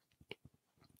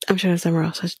sure there's somewhere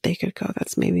else that they could go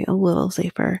that's maybe a little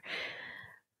safer,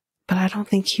 but I don't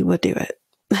think he would do it.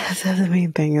 So the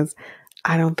main thing is,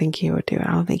 I don't think he would do it.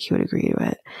 I don't think he would agree to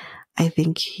it. I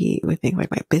think he would think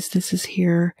like my business is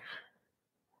here.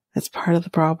 That's part of the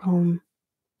problem.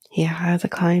 He has a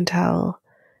clientele.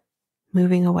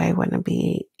 Moving away wouldn't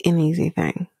be an easy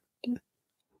thing.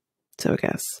 So I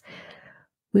guess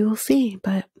we will see,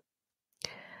 but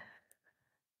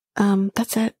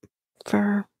that's it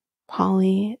for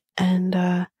Holly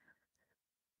and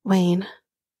Wayne.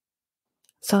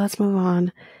 So let's move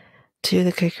on to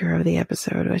the kicker of the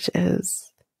episode, which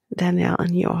is Daniele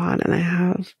and Yohan, and I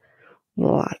have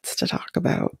lots to talk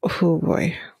about. Oh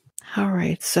boy.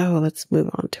 Alright, so let's move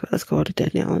on to it. Let's go to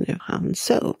Daniele and Yohan.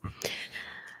 So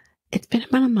it's been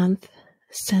about a month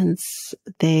since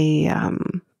they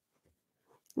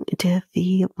did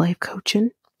the life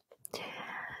coaching.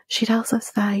 She tells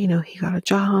us that, he got a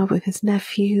job with his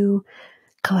nephew,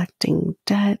 collecting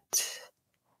debt.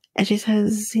 And she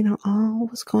says, all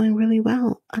was going really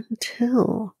well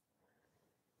until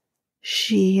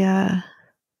she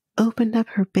opened up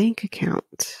her bank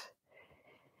account.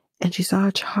 And she saw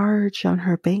a charge on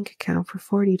her bank account for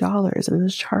 $40. And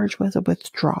this charge was a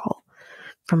withdrawal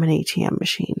from an ATM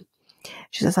machine.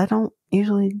 She says, I don't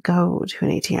usually go to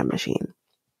an ATM machine,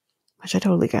 which I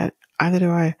totally get. Either do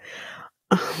I.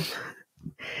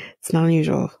 It's not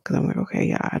unusual because I'm like, okay,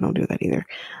 yeah, I don't do that either.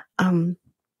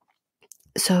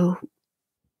 So,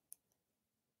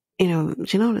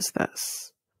 she noticed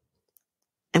this.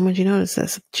 And when she noticed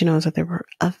this, she noticed that there were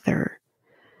other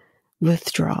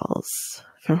withdrawals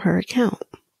from her account.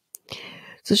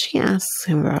 So she asks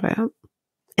him about it.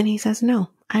 And he says, no,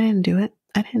 I didn't do it.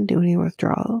 I didn't do any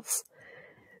withdrawals.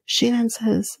 She then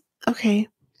says, okay,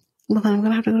 well then I'm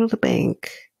going to have to go to the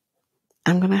bank.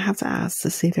 I'm going to have to ask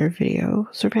to see their video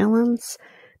surveillance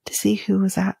to see who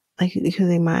was at, who's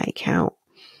in my account.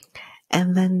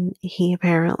 And then he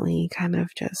apparently kind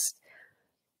of just,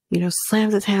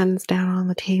 slams his hands down on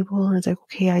the table and is like,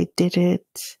 okay, I did it.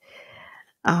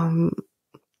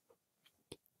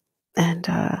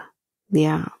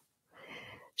 Yeah.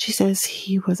 She says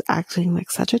he was acting like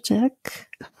such a dick,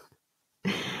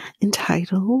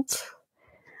 entitled,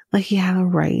 like he had a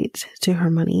right to her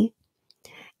money.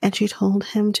 And she told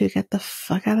him to get the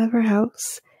fuck out of her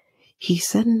house. He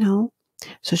said no.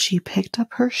 So she picked up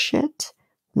her shit,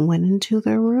 went into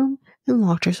their room, and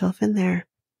locked herself in there.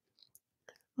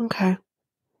 Okay.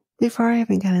 Before I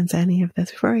even get into any of this,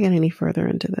 before I get any further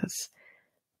into this,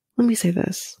 let me say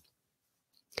this.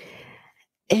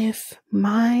 If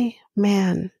my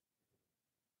man,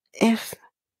 if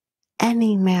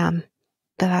any man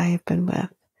that I have been with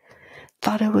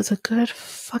thought it was a good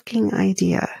fucking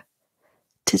idea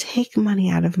to take money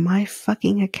out of my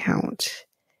fucking account,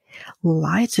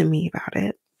 lie to me about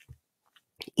it,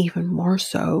 even more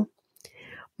so,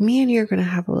 me and you are going to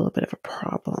have a little bit of a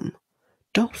problem.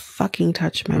 Don't fucking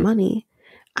touch my money.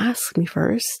 Ask me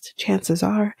first. Chances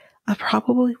are I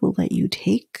probably will let you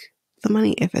take the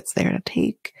money if it's there to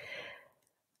take.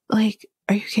 Like,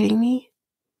 are you kidding me?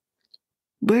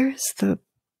 Where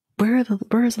are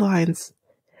the lines?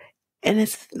 And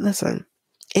listen,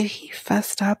 if he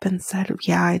fessed up and said,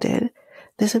 yeah, I did,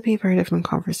 this would be a very different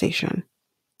conversation.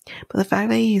 But the fact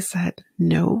that he said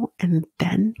no and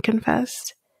then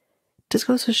confessed just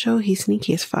goes to show he's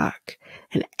sneaky as fuck.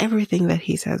 And everything that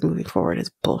he says moving forward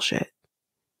is bullshit.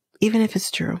 Even if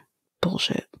it's true,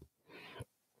 bullshit.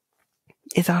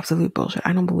 It's absolute bullshit.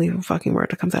 I don't believe a fucking word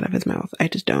that comes out of his mouth. I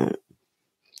just don't.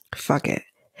 Fuck it.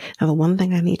 Now the one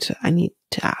thing I need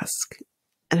to ask,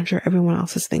 and I'm sure everyone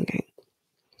else is thinking,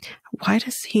 why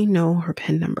does he know her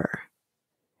PIN number?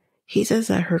 He says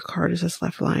that her card is just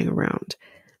left lying around.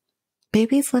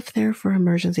 Maybe it's left there for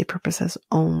emergency purposes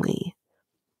only.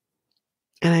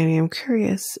 And I am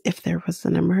curious if there was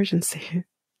an emergency.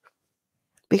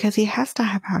 Because he has to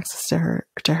have access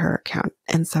to her account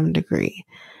in some degree.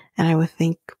 And I would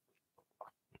think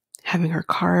having her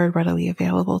card readily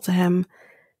available to him,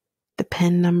 the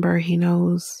PIN number he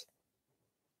knows,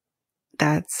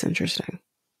 that's interesting.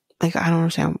 Like, I don't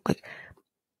understand. Like,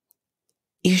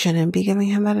 you shouldn't be giving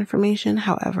him that information.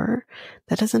 However,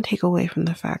 that doesn't take away from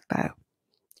the fact that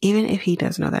even if he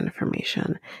does know that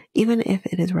information, even if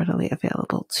it is readily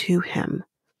available to him,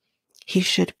 he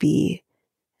should be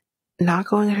not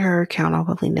going at her account all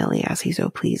willy-nilly as he so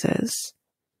pleases.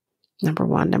 Number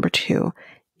one. Number two,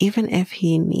 even if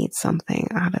he needs something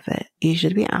out of it, you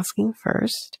should be asking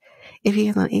first. If he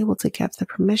is not able to get the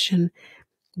permission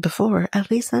before,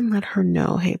 at least then let her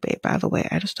know, hey babe, by the way,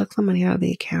 I just took some money out of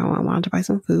the account. I wanted to buy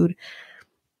some food.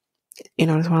 I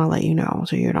just want to let you know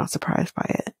so you're not surprised by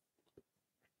it.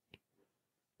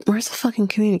 Where's the fucking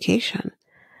communication?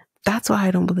 That's why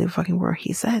I don't believe a fucking word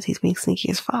he says. He's being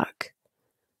sneaky as fuck.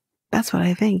 That's what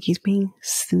I think. He's being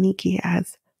sneaky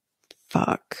as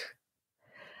fuck.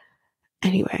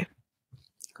 Anyway,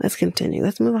 let's continue.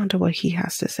 Let's move on to what he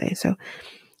has to say. So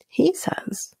he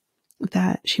says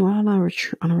that she went on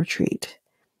a retreat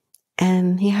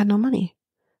and he had no money.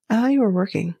 I thought you were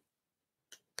working.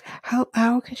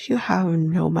 How could you have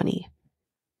no money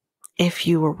if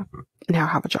you now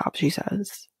have a job, she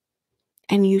says.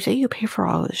 And you say you pay for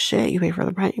all this shit. You pay for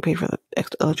the rent. You pay for the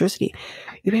electricity.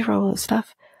 You pay for all this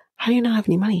stuff. How do you not have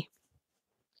any money?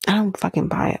 I don't fucking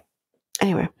buy it.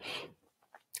 Anyway,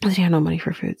 he had no money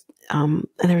for food. And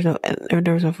there was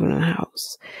no food in the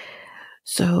house.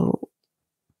 So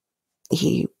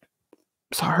he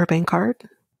saw her bank card.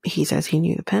 He says he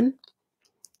knew the PIN.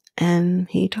 And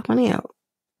he took money out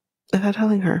without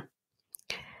telling her.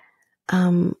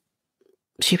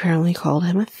 she apparently called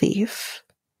him a thief.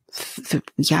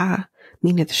 Yeah,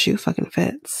 meaning the shoe fucking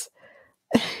fits.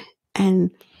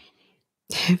 And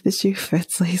if the shoe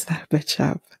fits, lace that bitch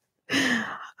up.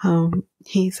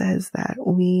 He says that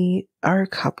we are a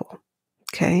couple.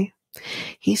 Okay.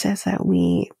 He says that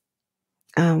we,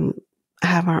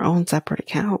 have our own separate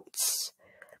accounts.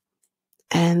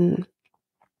 And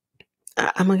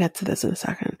I'm gonna get to this in a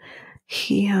second.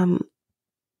 He, it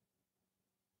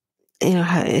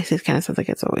kind of sounds like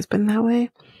it's always been that way.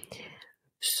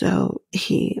 So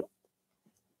it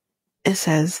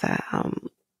says that,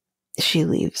 she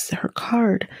leaves her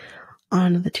card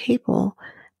on the table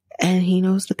and he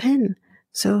knows the pin.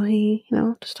 So he,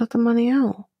 just took the money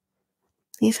out.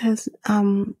 He says,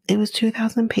 it was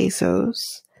 2,000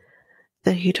 pesos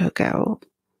that he took out.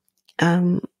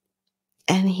 And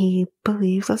he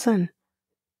believes, listen,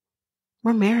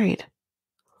 we're married.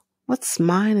 What's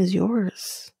mine is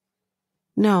yours.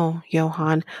 No,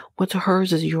 Yohan, what's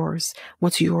hers is yours.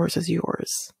 What's yours is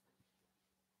yours.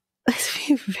 Let's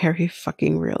be very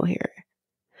fucking real here.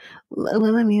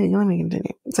 Let me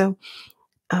continue. So,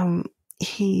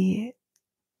 he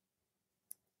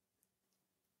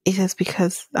says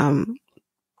because,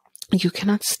 you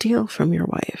cannot steal from your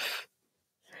wife.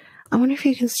 I wonder if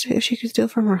she could steal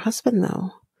from her husband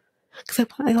though. Because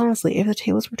I honestly, if the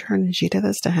tables were turned and she did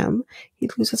this to him,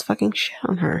 he'd lose his fucking shit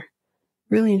on her.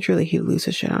 Really and truly, he'd lose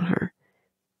his shit on her.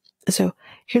 So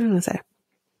here's what I'm gonna say.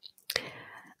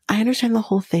 I understand the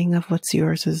whole thing of what's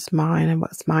yours is mine and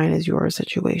what's mine is yours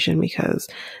situation, because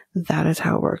that is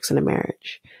how it works in a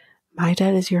marriage. My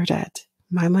debt is your debt.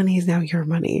 My money is now your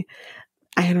money.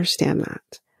 I understand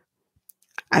that.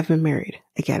 I've been married.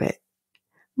 I get it.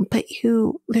 But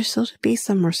there still should be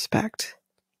some respect.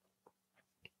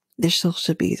 There still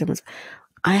should be some respect.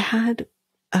 I had,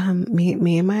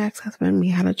 me and my ex-husband, we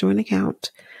had a joint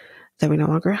account that we no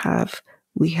longer have.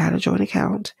 We had a joint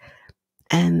account,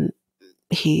 and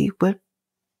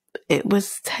it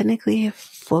was technically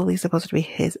fully supposed to be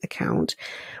his account,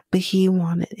 but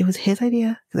it was his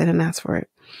idea because I didn't ask for it.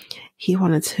 He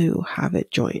wanted to have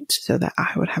it joint so that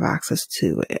I would have access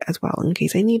to it as well in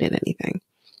case I needed anything,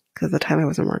 because at the time I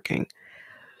wasn't working.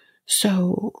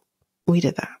 So we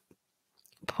did that.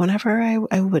 But whenever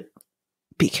I would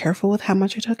be careful with how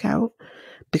much I took out,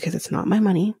 because it's not my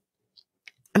money.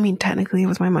 I mean, technically it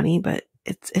was my money, but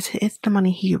it's the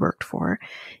money he worked for.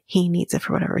 He needs it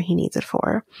for whatever he needs it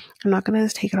for. I'm not going to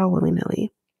just take it all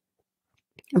willy-nilly.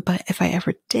 But if I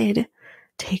ever did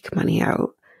take money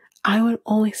out, I would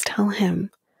always tell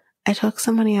him I took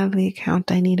some money out of the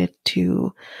account. I needed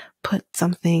to put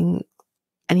something,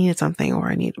 I needed something, or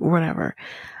I need whatever.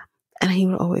 And he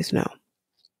would always know.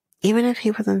 Even if he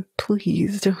wasn't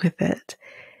pleased with it,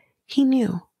 he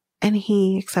knew and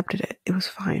he accepted it. It was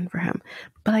fine for him.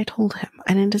 But I told him,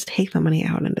 I didn't just take the money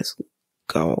out and just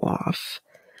go off.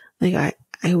 Like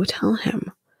I would tell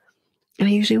him. And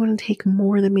I usually wouldn't take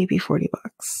more than maybe $40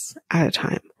 at a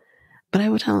time. But I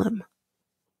would tell him.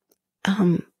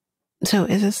 So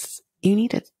you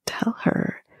need to tell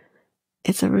her.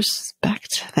 It's a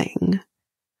respect thing.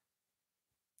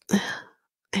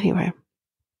 Anyway.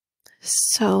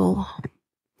 So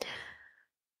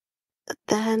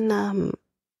then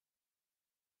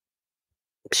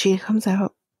she comes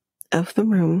out of the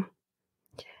room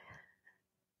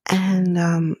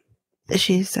and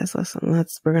she says, listen,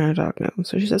 we're gonna talk now.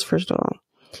 So she says, first of all,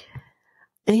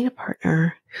 I need a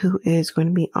partner who is going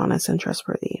to be honest and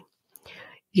trustworthy.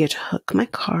 You took my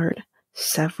card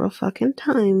several fucking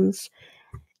times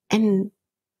and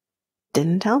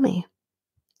didn't tell me.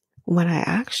 When I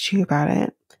asked you about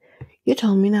it, you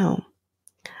told me no.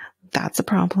 That's a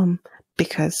problem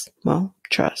because, well,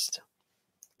 trust.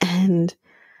 And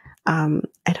I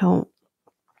don't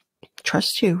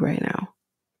trust you right now.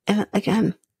 And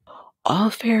again, all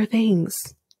fair things.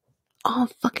 All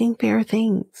fucking fair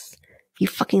things. You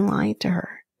fucking lied to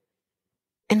her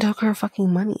and took her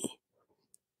fucking money.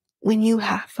 When you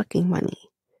have fucking money,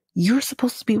 you're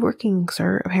supposed to be working,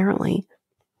 sir, apparently.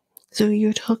 So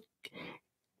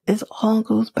it all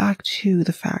goes back to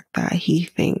the fact that he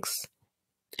thinks,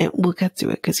 and we'll get to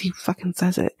it because he fucking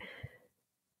says it,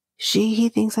 he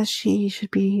thinks that she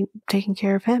should be taking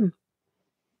care of him.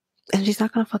 And she's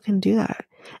not gonna fucking do that.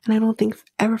 And I don't think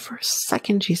ever for a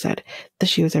second she said that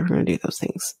she was ever gonna do those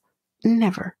things.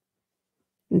 Never.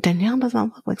 Danielle does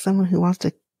not look like someone who wants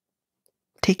to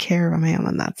take care of a man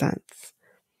in that sense.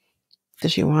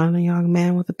 Does she want a young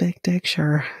man with a big dick?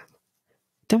 Sure.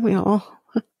 Don't we all?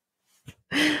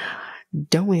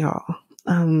 Don't we all?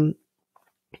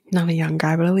 Not a young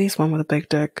guy, but at least one with a big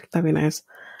dick. That'd be nice.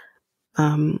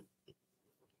 But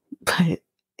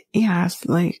yeah, it's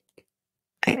like,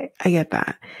 I I get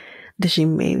that. Did she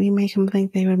maybe make him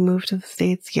think they would move to the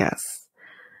States? Yes.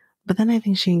 But then I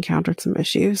think she encountered some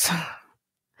issues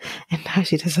and now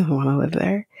she doesn't want to live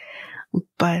there.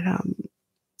 But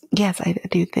yes, I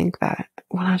do think that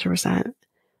 100%.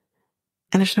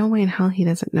 And there's no way in hell he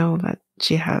doesn't know that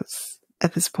she has,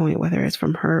 at this point, whether it's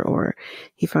from her or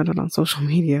he found it on social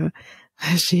media,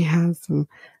 that she has some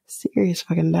serious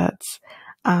fucking nuts.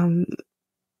 I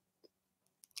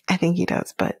think he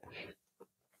does, but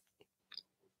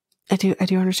I do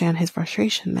understand his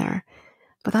frustration there.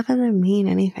 But that doesn't mean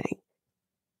anything.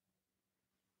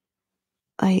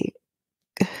 Like,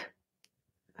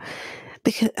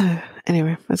 because,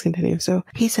 anyway, let's continue. So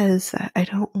he says that I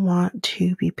don't want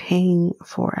to be paying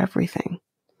for everything.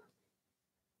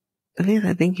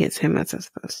 I think it's him that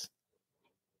says this.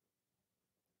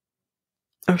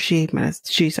 Or she says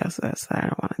this, that I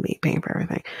don't want to be paying for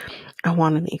everything. I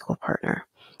want an equal partner.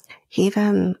 He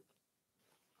then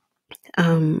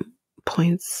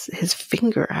points his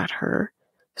finger at her.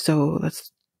 So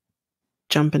let's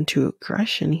jump into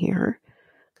aggression here.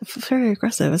 It's very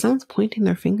aggressive. As someone's pointing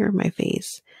their finger at my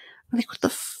face, I'm like, what the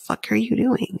fuck are you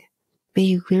doing? But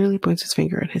he literally points his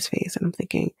finger at his face, and I'm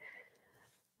thinking,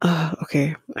 oh,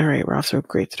 okay, all right, we're off to a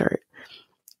great start.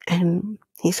 And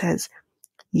he says,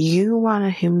 you want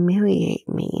to humiliate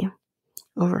me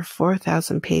over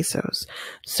 4,000 pesos.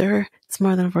 Sir, it's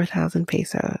more than 4,000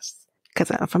 pesos. Because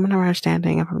if I'm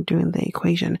understanding, if I'm doing the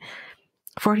equation,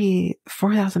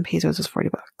 4,000 pesos is 40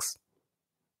 bucks.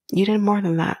 You did more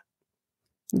than that.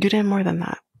 You did more than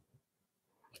that.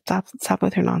 Stop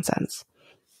with your nonsense.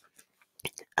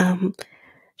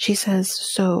 She says,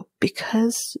 so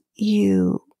because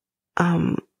you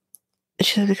lied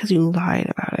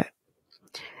about it.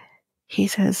 He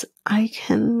says,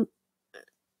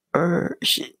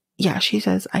 she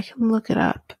says, I can look it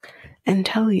up and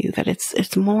tell you that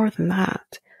it's more than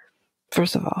that.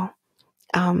 First of all.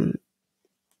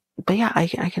 But yeah, I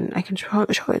can show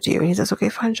it to you. And he says, okay,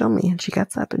 fine, show me. And she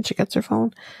gets up and she gets her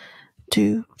phone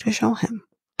to show him.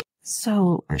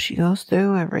 So she goes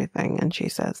through everything and she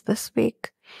says, this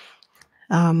week,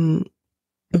 2,000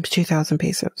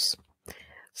 pesos.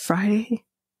 Friday,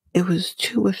 it was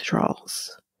 2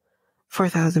 withdrawals,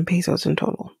 4,000 pesos in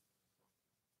total,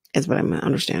 is what I'm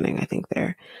understanding, I think,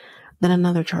 there. Then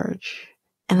another charge,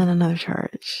 and then another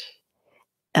charge.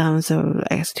 So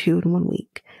I guess 2 in 1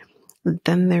 week.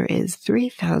 Then there is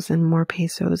 3,000 more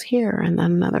pesos here, and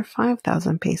then another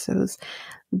 5,000 pesos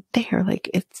there. Like,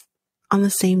 it's on the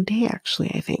same day,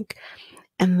 actually, I think.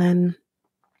 And then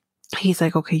he's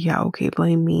like, okay,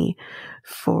 blame me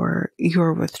for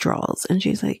your withdrawals. And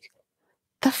she's like,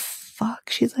 the fuck?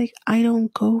 She's like, I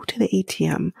don't go to the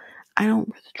ATM. I don't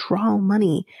withdraw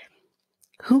money.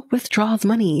 Who withdraws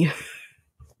money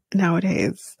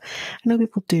nowadays? I know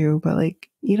people do, but like,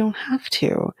 you don't have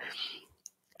to.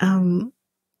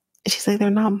 She's like, they're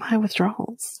not my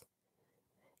withdrawals.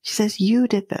 She says, you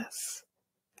did this.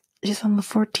 She's on the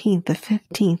 14th, the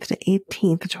 15th, the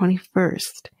 18th, the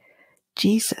 21st.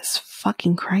 Jesus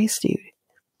fucking Christ, dude.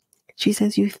 She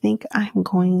says, you think I'm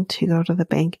going to go to the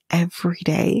bank every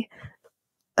day?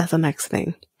 That's the next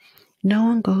thing. No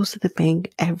one goes to the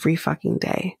bank every fucking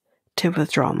day to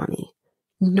withdraw money.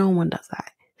 No one does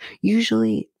that.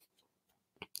 Usually,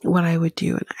 what I would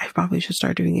do, and I probably should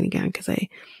start doing it again because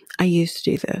I used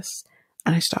to do this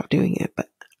and I stopped doing it, but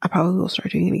I probably will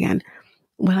start doing it again.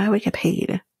 When I would get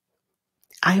paid,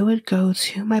 I would go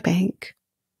to my bank,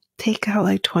 take out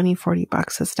like 20, 40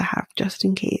 bucks as to have just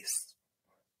in case.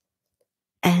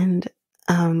 And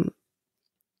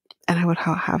I would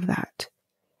have that.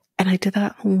 And I did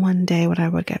that on one day when I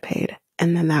would get paid.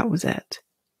 And then that was it.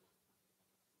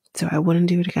 So I wouldn't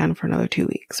do it again for another 2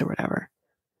 weeks or whatever.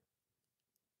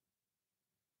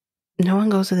 No one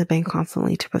goes to the bank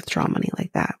constantly to withdraw money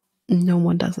like that. No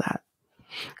one does that.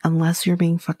 Unless you're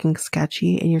being fucking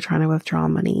sketchy and you're trying to withdraw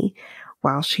money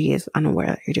while she is unaware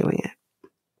that you're doing it.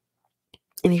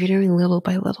 And if you're doing little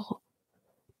by little,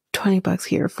 20 bucks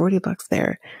here, 40 bucks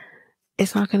there,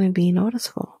 it's not going to be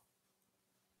noticeable.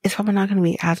 It's probably not going to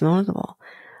be as noticeable.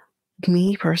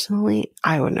 Me personally,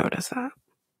 I would notice that.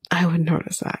 I would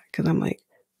notice that because I'm like,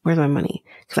 where's my money?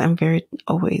 Because I'm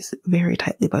always very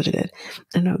tightly budgeted.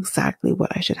 I know exactly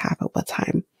what I should have at what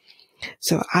time.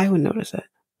 So I would notice it.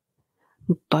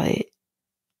 But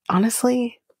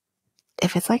honestly,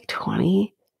 if it's like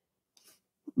 20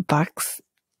 bucks,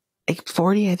 like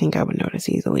 40, I think I would notice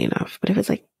easily enough. But if it's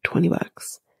like 20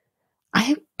 bucks,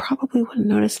 I probably wouldn't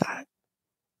notice that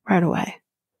right away.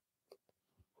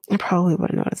 I probably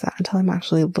wouldn't notice that until I'm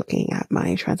actually looking at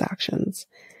my transactions.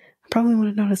 I probably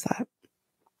wouldn't notice that.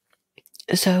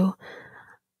 So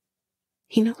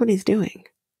he knows what he's doing.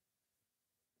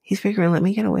 He's figuring, let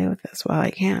me get away with this while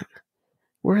I can.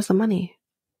 Where's the money?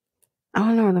 I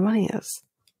want to know where the money is.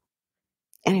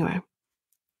 Anyway,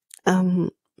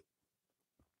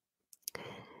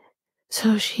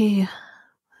 so she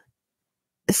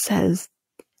says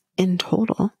in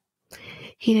total,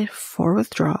 he did 4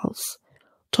 withdrawals,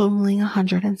 totaling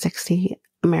 160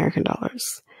 American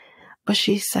dollars. But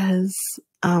she says,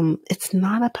 it's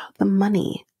not about the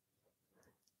money,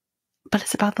 but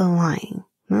it's about the lying.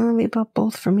 Not maybe about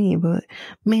both for me, but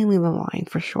mainly the lying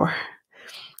for sure.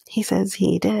 He says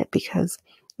he did it because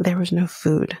there was no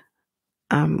food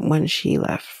when she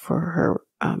left for her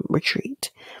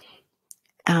retreat.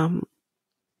 And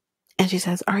she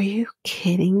says, are you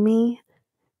kidding me?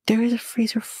 There is a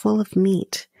freezer full of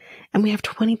meat, and we have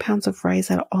 20 pounds of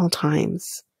rice at all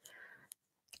times.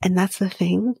 And that's the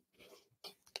thing.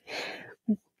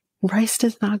 Rice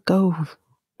does not go,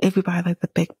 if we buy like the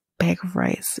big bag of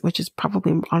rice, which is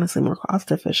probably honestly more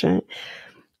cost efficient,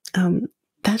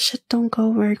 that shit don't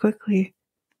go very quickly.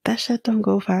 That shit don't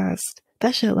go fast.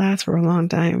 That shit lasts for a long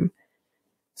time.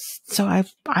 So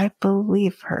I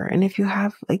believe her. And if you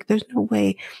have, like, there's no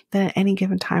way that at any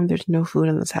given time there's no food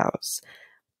in this house.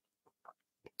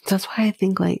 So that's why I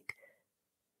think, like,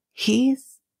 he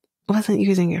wasn't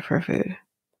using it for food.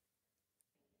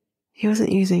 He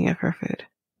wasn't using it for food.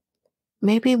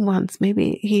 Maybe once,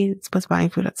 maybe he was buying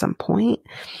food at some point,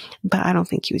 but I don't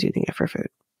think he was using it for food.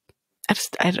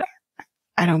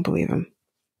 I don't believe him.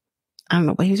 I don't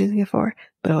know what he was using it for,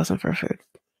 but it wasn't for food.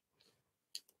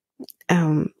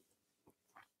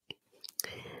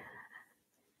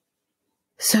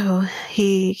 So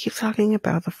he keeps talking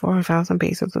about the 4,000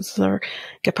 pesos. Let's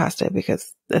get past it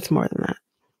because it's more than that.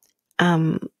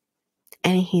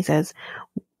 And he says,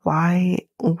 why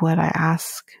would I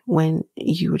ask when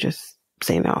you just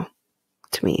say no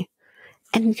to me?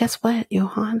 And guess what,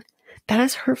 Yohan? That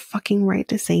is her fucking right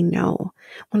to say no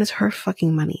when it's her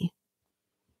fucking money.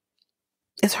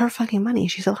 It's her fucking money.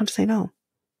 She's allowed to say no.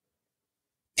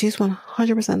 She's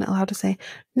 100% allowed to say,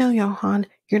 no, Yohan,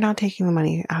 you're not taking the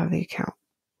money out of the account.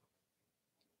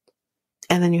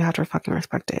 And then you have to fucking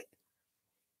respect it.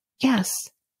 Yes.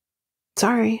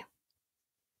 Sorry.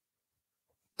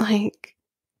 Like,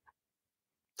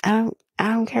 I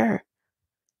don't care.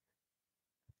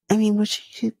 I mean, what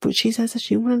she says that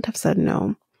she wouldn't have said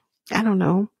no. I don't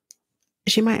know.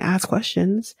 She might ask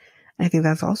questions. I think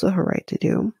that's also her right to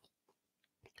do.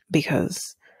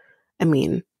 Because, I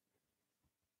mean,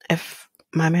 if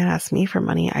my man asked me for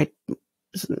money, I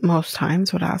most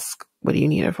times would ask, what do you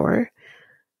need it for?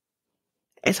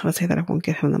 It's not to say that I won't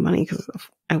give him the money, because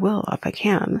I will if I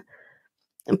can.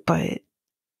 But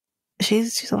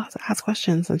she's allowed to ask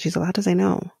questions, and she's allowed to say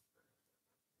no.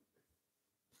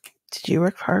 Did you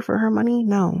work hard for her money?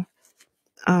 No.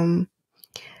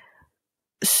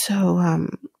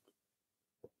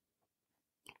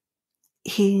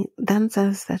 He then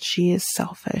says that she is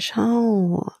selfish.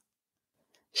 Oh,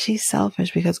 she's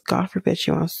selfish because God forbid she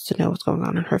wants to know what's going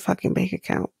on in her fucking bank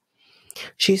account.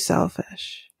 She's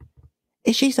selfish.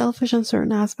 Is she selfish in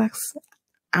certain aspects?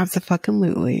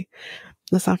 Absolutely.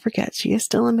 Let's not forget, she is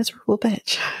still a miserable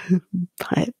bitch.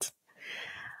 But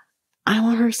I'm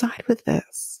on her side with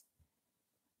this.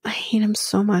 I hate him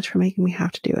so much for making me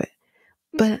have to do it.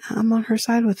 But I'm on her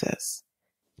side with this.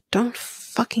 Don't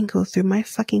fucking go through my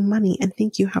fucking money and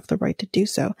think you have the right to do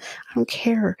so. I don't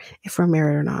care if we're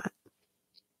married or not.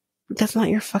 That's not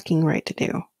your fucking right to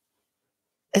do.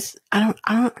 I don't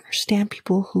understand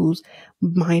people whose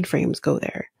mind frames go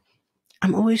there.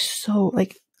 I'm always so,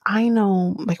 like, I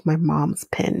know, like, my mom's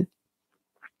PIN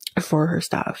for her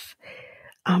stuff.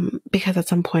 Because at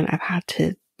some point I've had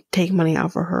to take money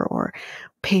out for her or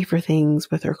pay for things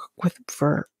with her,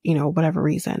 for, you know, whatever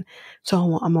reason.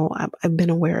 So I've been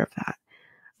aware of that.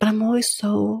 But I'm always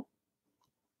so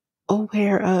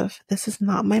aware of, this is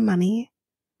not my money.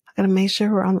 I gotta make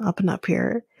sure we're on the up and up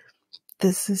here.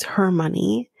 This is her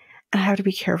money, and I have to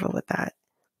be careful with that.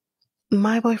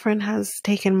 My boyfriend has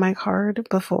taken my card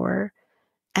before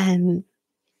and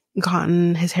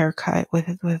gotten his hair cut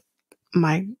with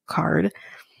my card,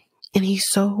 and he's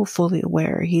so fully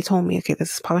aware. He told me, okay,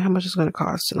 this is probably how much it's going to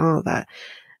cost and all of that,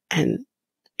 and,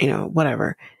 you know,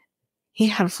 whatever. He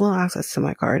had full access to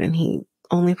my card, and he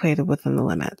only played it within the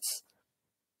limits.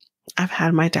 I've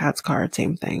had my dad's card,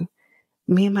 same thing.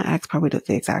 Me and my ex probably did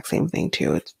the exact same thing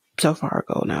too. It's so far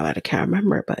ago now that I can't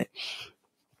remember, but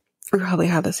we probably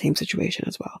had the same situation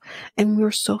as well. And we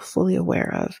were so fully aware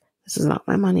of, this is not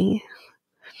my money.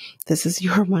 This is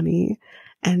your money.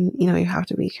 And, you know, you have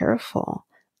to be careful.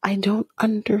 I don't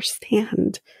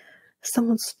understand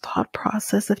someone's thought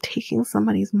process of taking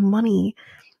somebody's money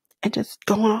and just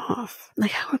going off.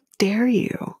 Like, how dare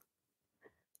you?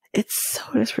 It's so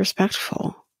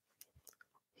disrespectful.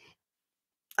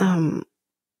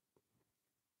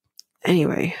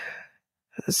 Anyway,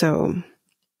 so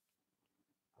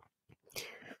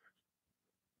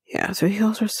yeah, so he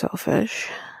calls her selfish.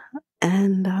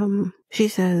 And she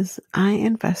says, I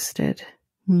invested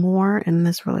more in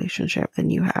this relationship than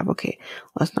you have. Okay,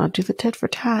 let's not do the tit for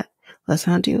tat. Let's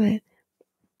not do it.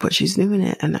 But she's doing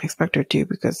it, and I expect her to,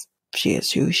 because she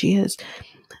is who she is.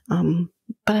 But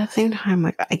at the same time,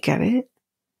 like, I get it.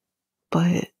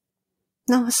 But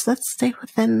no, let's stay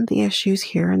within the issues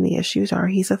here, and the issues are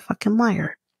he's a fucking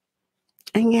liar.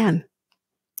 Again.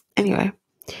 Anyway.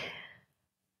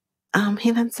 He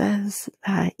then says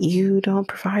that you don't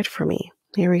provide for me.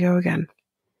 Here we go again.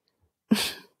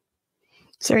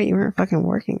 Sorry, you weren't fucking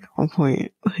working at one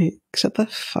point. Like, shut the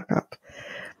fuck up.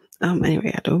 Anyway,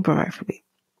 yeah, don't provide for me.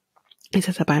 He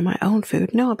says I buy my own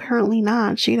food. No, apparently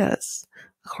not. She does.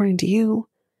 According to you,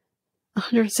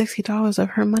 $160 of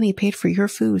her money paid for your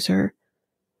food, sir.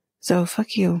 So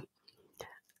fuck you.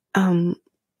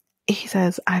 He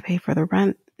says I pay for the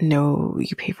rent. No,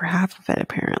 you pay for half of it,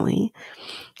 apparently.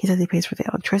 He says he pays for the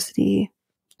electricity.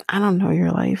 I don't know your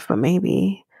life, but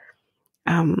maybe.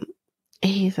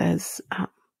 He says,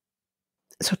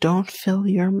 so don't fill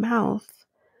your mouth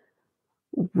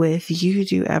with you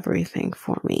do everything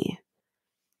for me.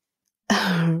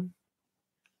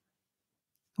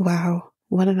 Wow,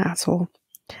 what an asshole.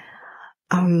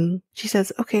 She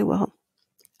says, okay, well,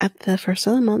 at the first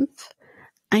of the month,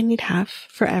 I need half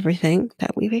for everything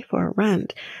that we pay for,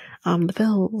 rent, the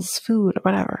bills, food,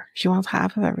 whatever. She wants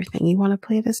half of everything. You want to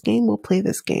play this game? We'll play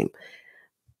this game.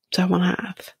 So I want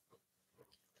half.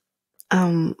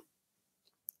 And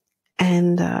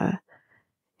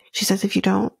she says, if you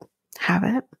don't have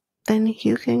it, then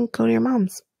you can go to your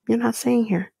mom's. You're not staying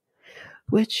here.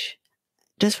 Which,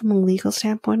 just from a legal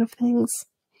standpoint of things,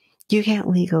 you can't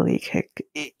legally kick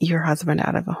your husband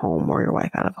out of a home or your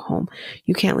wife out of a home.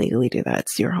 You can't legally do that.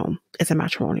 It's your home. It's a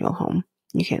matrimonial home.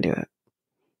 You can't do it.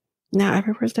 Now,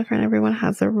 everywhere's different. Everyone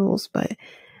has their rules, but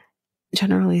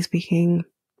generally speaking,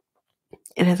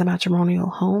 it is a matrimonial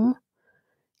home.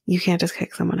 You can't just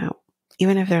kick someone out,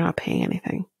 even if they're not paying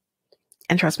anything.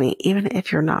 And trust me, even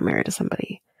if you're not married to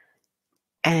somebody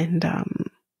and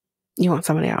you want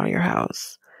somebody out of your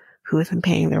house who isn't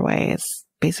paying their way, is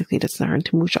basically just starting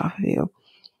to mooch off of you,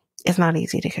 it's not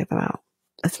easy to kick them out.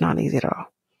 It's not easy at all.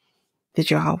 Did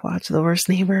you all watch The Worst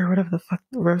Neighbor or whatever the fuck,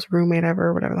 The Worst Roommate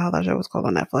Ever, whatever the hell that show was called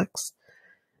on Netflix?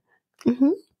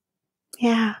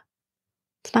 Yeah.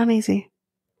 It's not easy.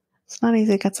 It's not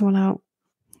easy to get someone out.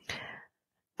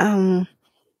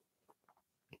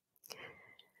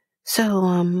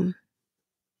 So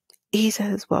he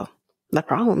says, well, the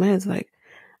problem is, like,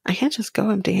 I can't just go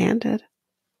empty-handed.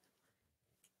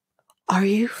 Are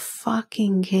you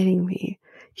fucking kidding me?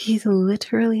 He's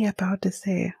literally about to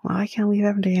say, well, I can't leave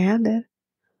empty-handed.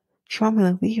 If you want me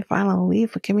to leave, fine, I'll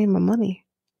leave, but give me my money.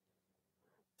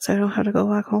 So I don't have to go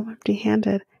back home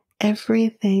empty-handed.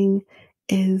 Everything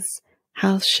is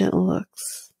how shit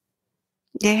looks.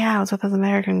 Yeah, I was with this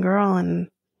American girl and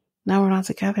now we're not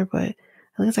together, but at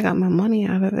least I got my money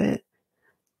out of it.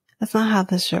 That's not how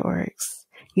this shit works.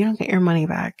 You don't get your money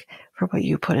back for what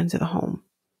you put into the home.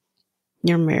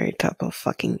 You're a married couple,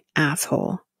 fucking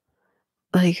asshole.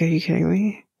 Like, are you kidding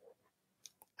me?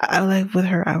 Like, with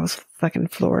her, I was fucking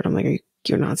floored. I'm like,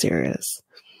 you're not serious.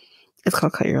 It's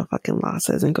called cut your fucking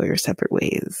losses and go your separate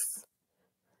ways.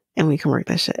 And we can work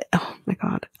this shit. Oh my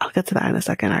god. I'll get to that in a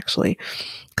second, actually.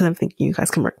 Because I'm thinking you guys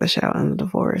can work this shit out in the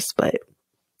divorce. But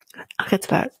I'll get to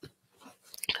that.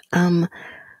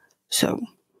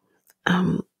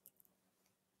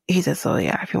 He says, so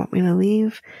yeah, if you want me to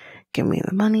leave, give me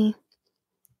the money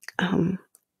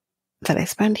that I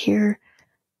spend here.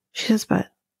 She says,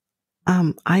 but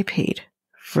I paid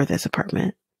for this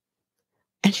apartment.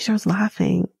 And she starts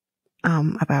laughing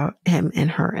about him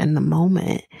and her in the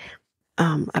moment,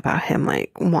 about him,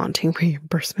 like, wanting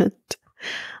reimbursement.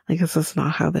 Like, this is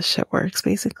not how this shit works,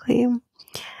 basically.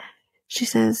 She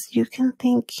says, you can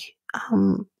think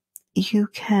you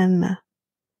can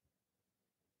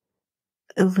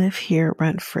live here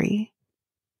rent-free.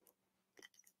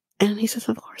 And he says,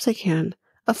 of course I can.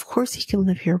 Of course he can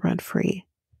live here rent-free.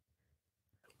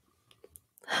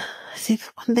 See, the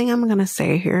one thing I'm going to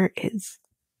say here is,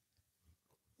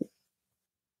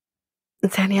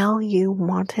 Danielle, you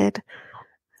wanted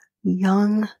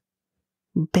young,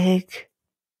 big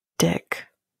dick.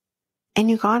 And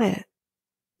you got it.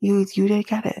 You did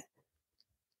get it.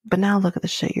 But now look at the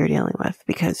shit you're dealing with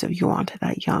because you wanted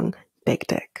that young, big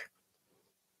dick.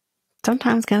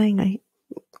 Sometimes getting a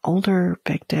older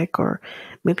big dick, or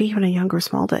maybe even a younger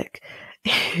small dick,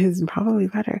 is probably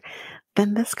better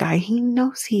than this guy. He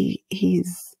knows he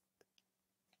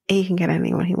can get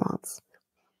anyone he wants.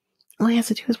 All he has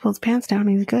to do is pull his pants down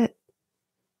and he's good.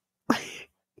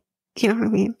 You know what I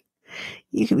mean?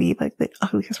 You could be like the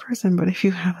ugliest person, but if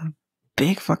you have a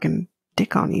big fucking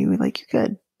dick on you, like, you're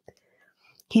good.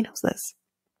 He knows this.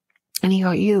 And he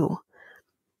got you.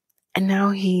 And now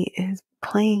he is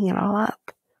playing it all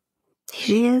up.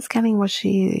 She is getting what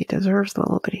she deserves a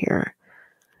little bit here.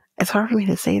 It's hard for me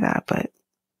to say that, but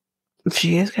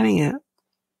she is getting it.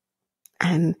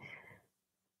 And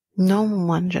no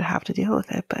one should have to deal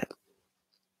with it. But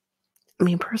I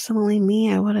mean, personally,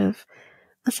 I would have,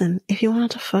 listen, if you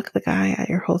wanted to fuck the guy at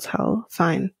your hotel,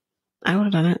 fine. I would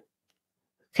have done it.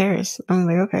 Who cares? I'm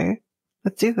like, okay,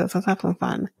 let's do this. Let's have some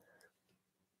fun.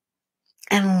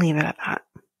 And leave it at that.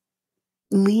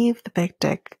 Leave the big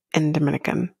dick in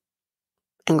Dominican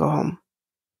and go home.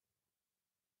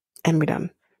 And be done.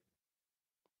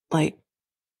 Like,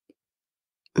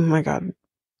 oh my God.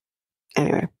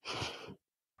 Anyway.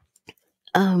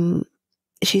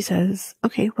 She says,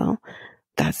 okay, well,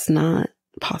 that's not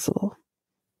possible.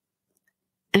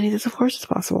 And he says, of course it's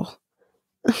possible.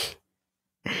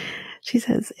 She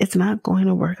says, it's not going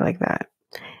to work like that.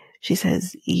 She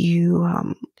says,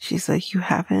 she's like, you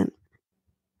haven't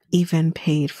even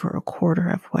paid for a quarter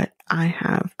of what I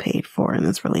have paid for in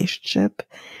this relationship.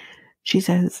 She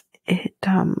says, it,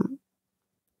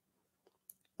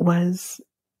 was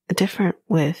different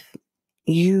with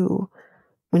you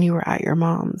when you were at your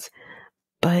mom's,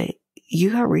 but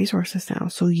you got resources now,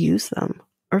 so use them,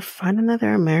 or find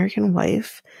another American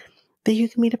wife that you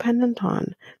can be dependent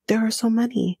on. There are so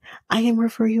many. I can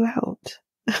refer you out.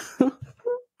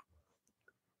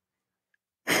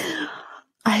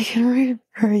 I can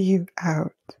refer you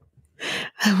out.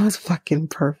 That was fucking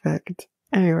perfect.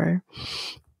 Anyway,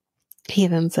 he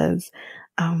then says,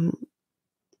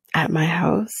 at my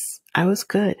house, I was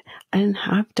good. I didn't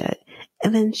have debt.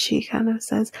 And then she kind of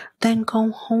says, then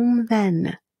go home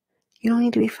then. You don't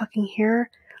need to be fucking here.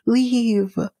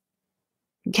 Leave.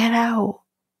 Get out.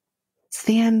 It's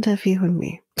the end of you and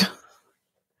me.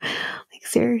 Like,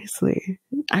 seriously.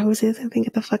 I would say the same thing.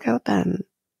 Get the fuck out then.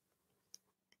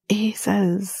 He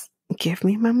says, give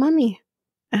me my money.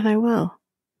 And I will.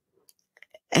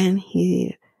 And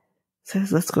he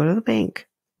says, let's go to the bank.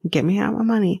 Get me out my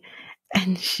money.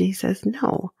 And she says,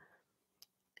 no.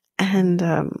 And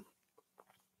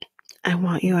I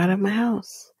want you out of my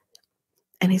house.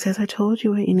 And he says, I told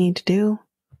you what you need to do.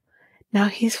 Now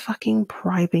he's fucking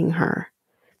bribing her.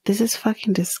 This is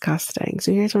fucking disgusting.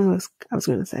 So here's what I was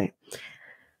going to say.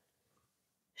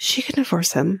 She can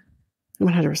divorce him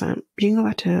 100%. You can go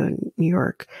back to New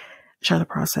York, start the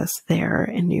process there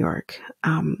in New York.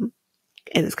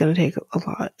 It's going to take a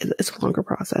lot. It's a longer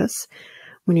process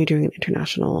when you're doing an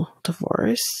international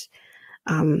divorce.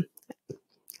 I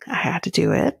had to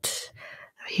do it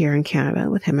here in Canada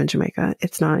with him in Jamaica.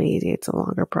 It's not easy. It's a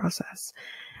longer process.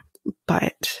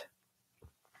 But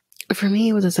for me,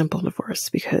 it was a simple divorce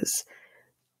because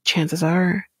chances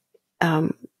are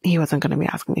he wasn't going to be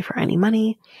asking me for any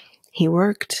money. He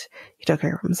worked. He took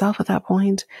care of himself at that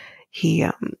point. He,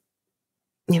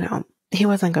 he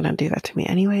wasn't going to do that to me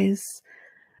anyways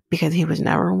because he was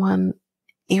never one.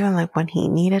 Even like when he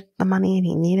needed the money and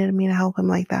he needed me to help him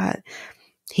like that,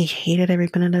 he hated every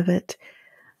minute of it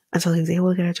until he was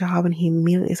able to get a job. And he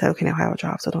immediately said, okay, now I have a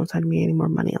job, so don't send me any more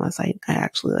money unless I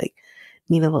actually like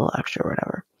need a little extra or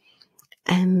whatever.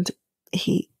 And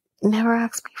he never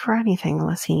asked me for anything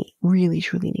unless he really,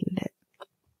 truly needed it.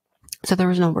 So there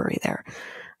was no worry there.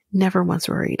 Never once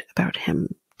worried about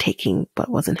him taking what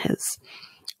wasn't his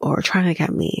or trying to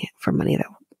get me for money that,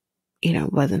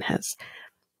 wasn't his.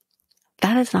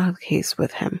 That is not the case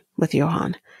with him, with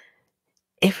Yohan.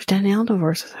 If Daniele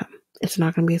divorces him, it's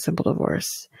not going to be a simple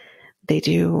divorce. They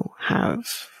do have,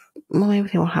 maybe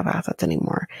they won't have assets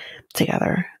anymore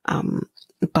together.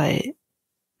 But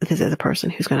this is a person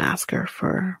who's going to ask her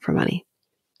for money,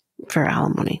 for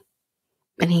alimony.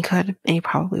 And he could, and he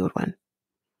probably would win.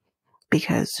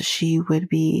 Because she would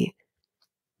be,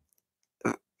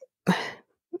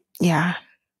 yeah,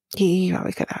 he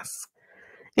probably could ask.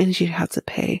 And she'd have to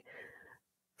pay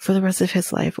for the rest of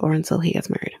his life or until he gets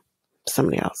married to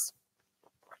somebody else.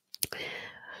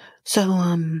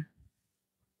 So,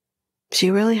 she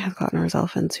really has gotten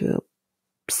herself into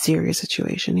a serious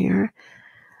situation here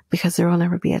because there will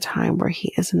never be a time where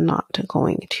he is not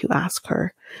going to ask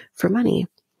her for money.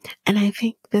 And I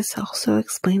think this also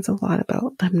explains a lot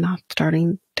about them not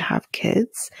starting to have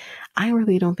kids. I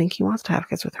really don't think he wants to have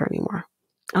kids with her anymore.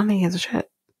 I don't think he has a shit.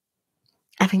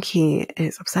 I think he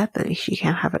is upset that she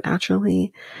can't have it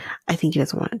naturally. I think he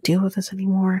doesn't want to deal with this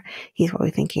anymore. He's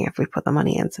probably thinking, if we put the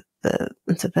money into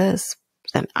this,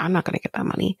 then I'm not going to get that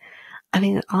money. I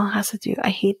think it all has to do,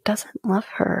 he doesn't love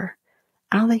her.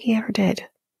 I don't think he ever did.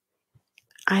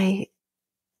 I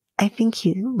think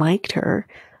he liked her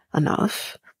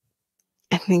enough.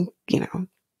 I think,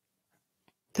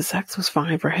 the sex was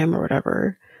fine for him or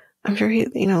whatever. I'm sure he,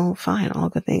 fine, all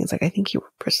good things. Like, I think he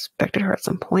respected her at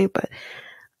some point, but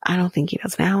I don't think he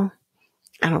does now.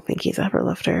 I don't think he's ever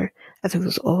loved her. I think it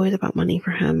was always about money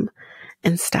for him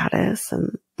and status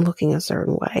and looking a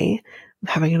certain way,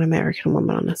 having an American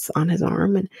woman on his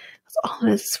arm, and that's all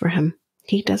it is for him.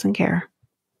 He doesn't care.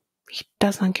 He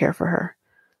doesn't care for her.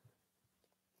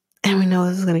 And we know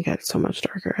this is going to get so much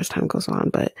darker as time goes on,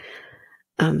 but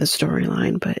the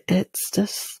storyline, but it's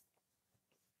just,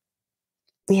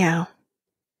 yeah.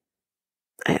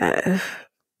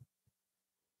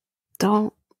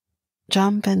 Don't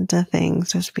jump into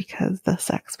things just because the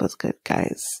sex was good,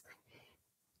 guys.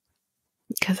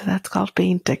 Because that's called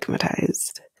being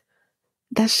stigmatized.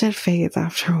 That shit fades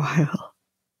after a while.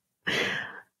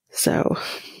 So,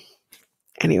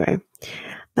 anyway,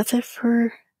 that's it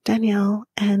for Danielle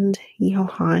and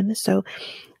Yohan. So,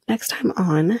 next time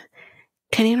on,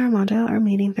 Kenny and Armando are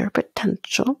meeting their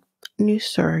potential new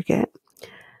surrogate.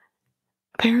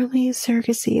 Apparently,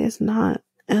 surrogacy is not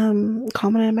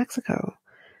common in Mexico.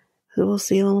 So we'll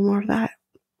see a little more of that.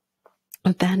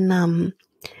 But then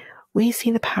we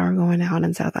see the power going out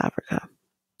in South Africa.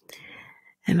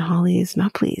 And Holly's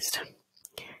not pleased.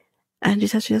 And she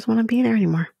says she doesn't want to be there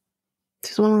anymore. She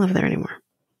doesn't want to live there anymore.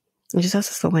 And she says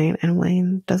this to Wayne, and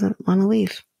Wayne doesn't want to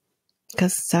leave.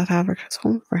 Because South Africa's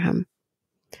home for him.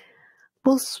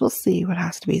 We'll see what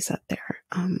has to be said there.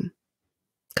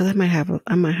 Because I might have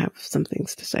some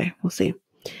things to say. We'll see.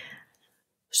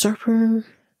 Sarper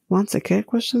wants a kid, ?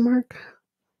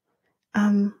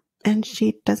 And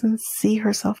she doesn't see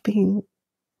herself being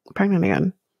pregnant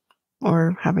again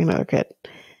or having another kid.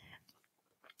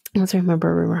 Let's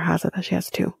remember, rumor has it that she has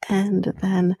two. And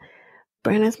then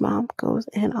Brandon's mom goes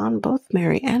in on both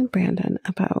Mary and Brandan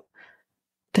about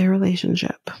their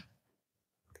relationship.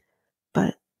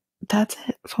 But that's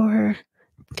it for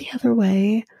The Other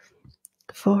Way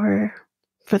for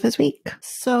this week.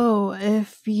 So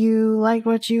if you like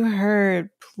what you heard,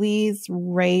 please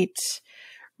rate,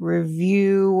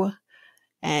 review,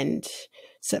 and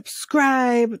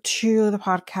subscribe to the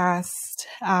podcast.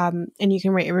 And you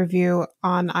can rate a review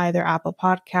on either Apple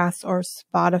Podcasts or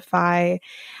Spotify.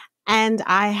 And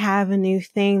I have a new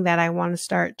thing that I want to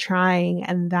start trying,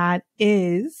 and that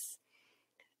is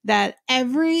that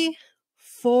every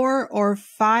 4 or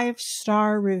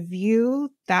 5-star review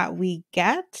that we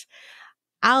get,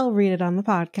 I'll read it on the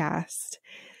podcast.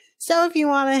 So if you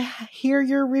want to hear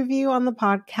your review on the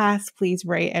podcast, please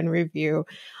rate and review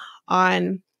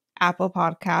on Apple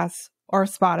Podcasts or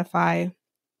Spotify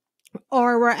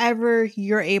or wherever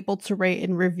you're able to rate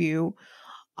and review.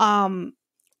 And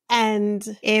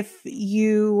if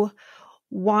you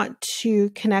want to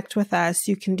connect with us,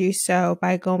 you can do so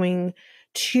by going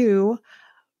to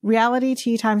Reality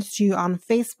Tea Times 2 on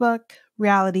Facebook,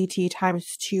 Reality Tea Times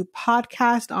 2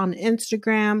 podcast on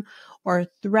Instagram or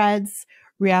Threads,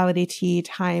 Reality Tea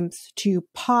Times 2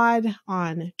 pod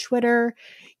on Twitter.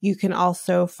 You can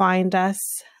also find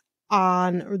us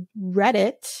on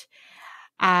Reddit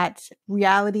at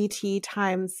Reality Tea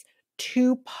Times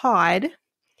 2 pod.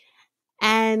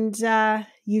 And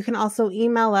you can also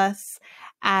email us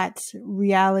at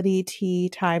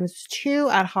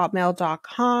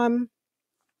realityteatimes2@hotmail.com.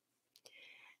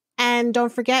 And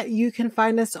don't forget, you can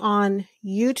find us on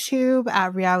YouTube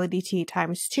at Reality Tea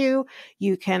Times 2.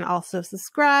 You can also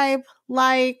subscribe,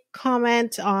 like,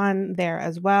 comment on there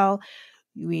as well.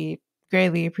 We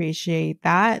greatly appreciate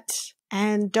that.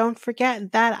 And don't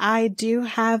forget that I do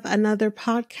have another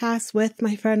podcast with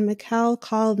my friend Mikkel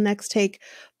called Next Take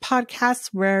Podcast,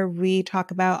 where we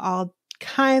talk about all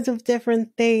kinds of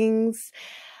different things.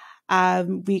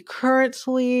 We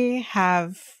currently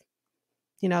have,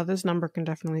 this number can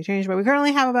definitely change, but we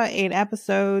currently have about 8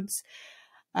 episodes.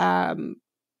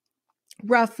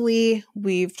 Roughly,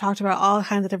 we've talked about all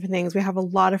kinds of different things. We have a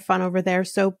lot of fun over there.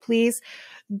 So please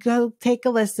go take a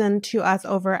listen to us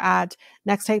over at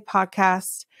Next Take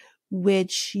Podcast,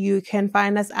 which you can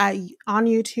find us on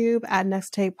YouTube at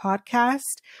Next Take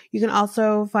Podcast. You can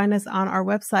also find us on our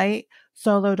website,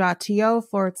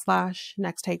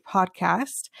 solo.to/Next Take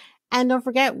Podcast. And don't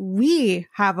forget, we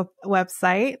have a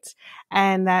website,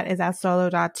 and that is at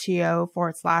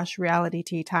solo.to/Reality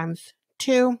Tea Times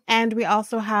 2. And we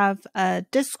also have a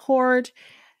Discord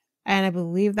And I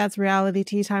believe that's Reality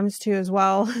Tea times 2 as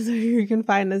well. So you can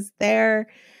find us there.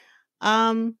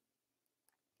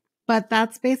 But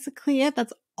that's basically it.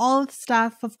 That's all the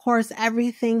stuff. Of course,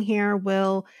 everything here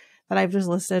that I've just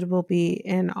listed will be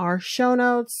in our show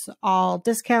notes, all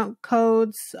discount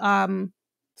codes,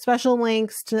 special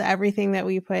links to everything that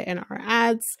we put in our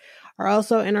ads are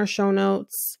also in our show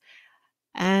notes.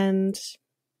 And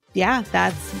yeah,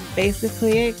 that's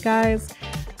basically it, guys.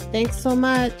 Thanks so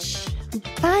much.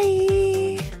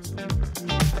 Bye.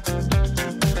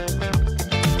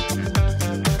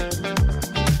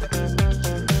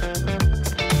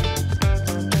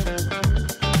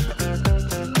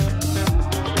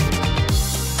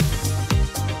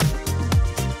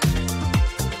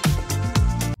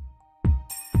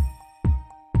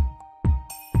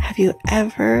 Have you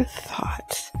ever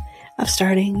thought of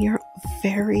starting your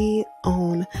very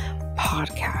own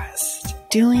podcast?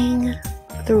 Doing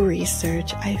the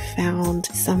research, I found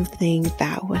something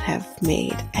that would have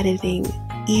made editing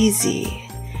easy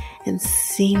and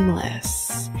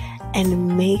seamless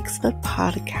and makes the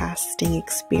podcasting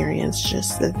experience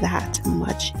just that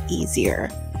much easier.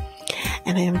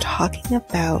 And I am talking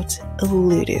about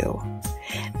Ludo.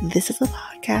 This is a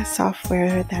podcast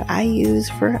software that I use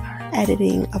for our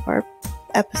editing of our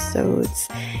episodes.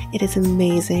 It is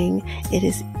amazing. It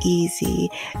is easy.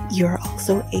 You're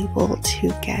also able to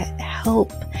get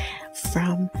help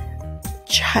from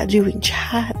doing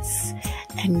chats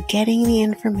and getting the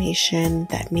information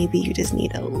that maybe you just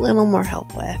need a little more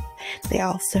help with. They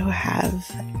also have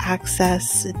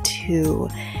access to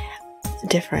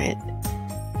different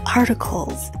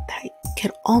articles that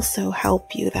can also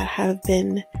help you that have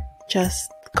been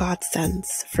just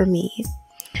godsends for me.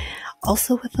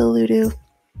 Also with Ludo,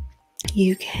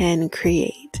 you can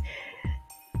create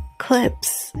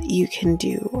clips. You can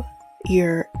do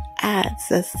your ads,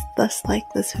 just like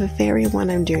this very one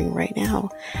I'm doing right now.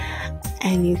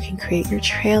 And you can create your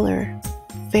trailer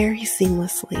very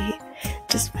seamlessly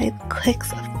just by the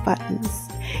clicks of buttons.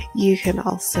 You can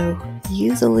also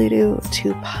use Ludo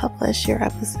to publish your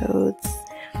episodes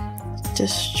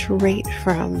just straight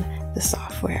from the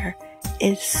software.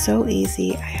 It's so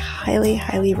easy. I highly,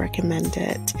 highly recommend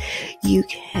it. You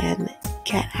can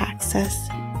get access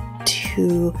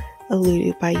to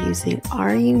Ludo by using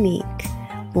our unique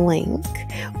link,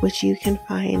 which you can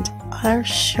find on our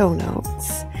show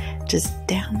notes, just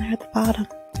down there at the bottom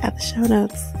at the show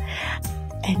notes.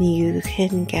 And you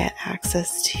can get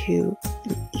access to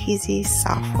an easy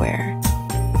software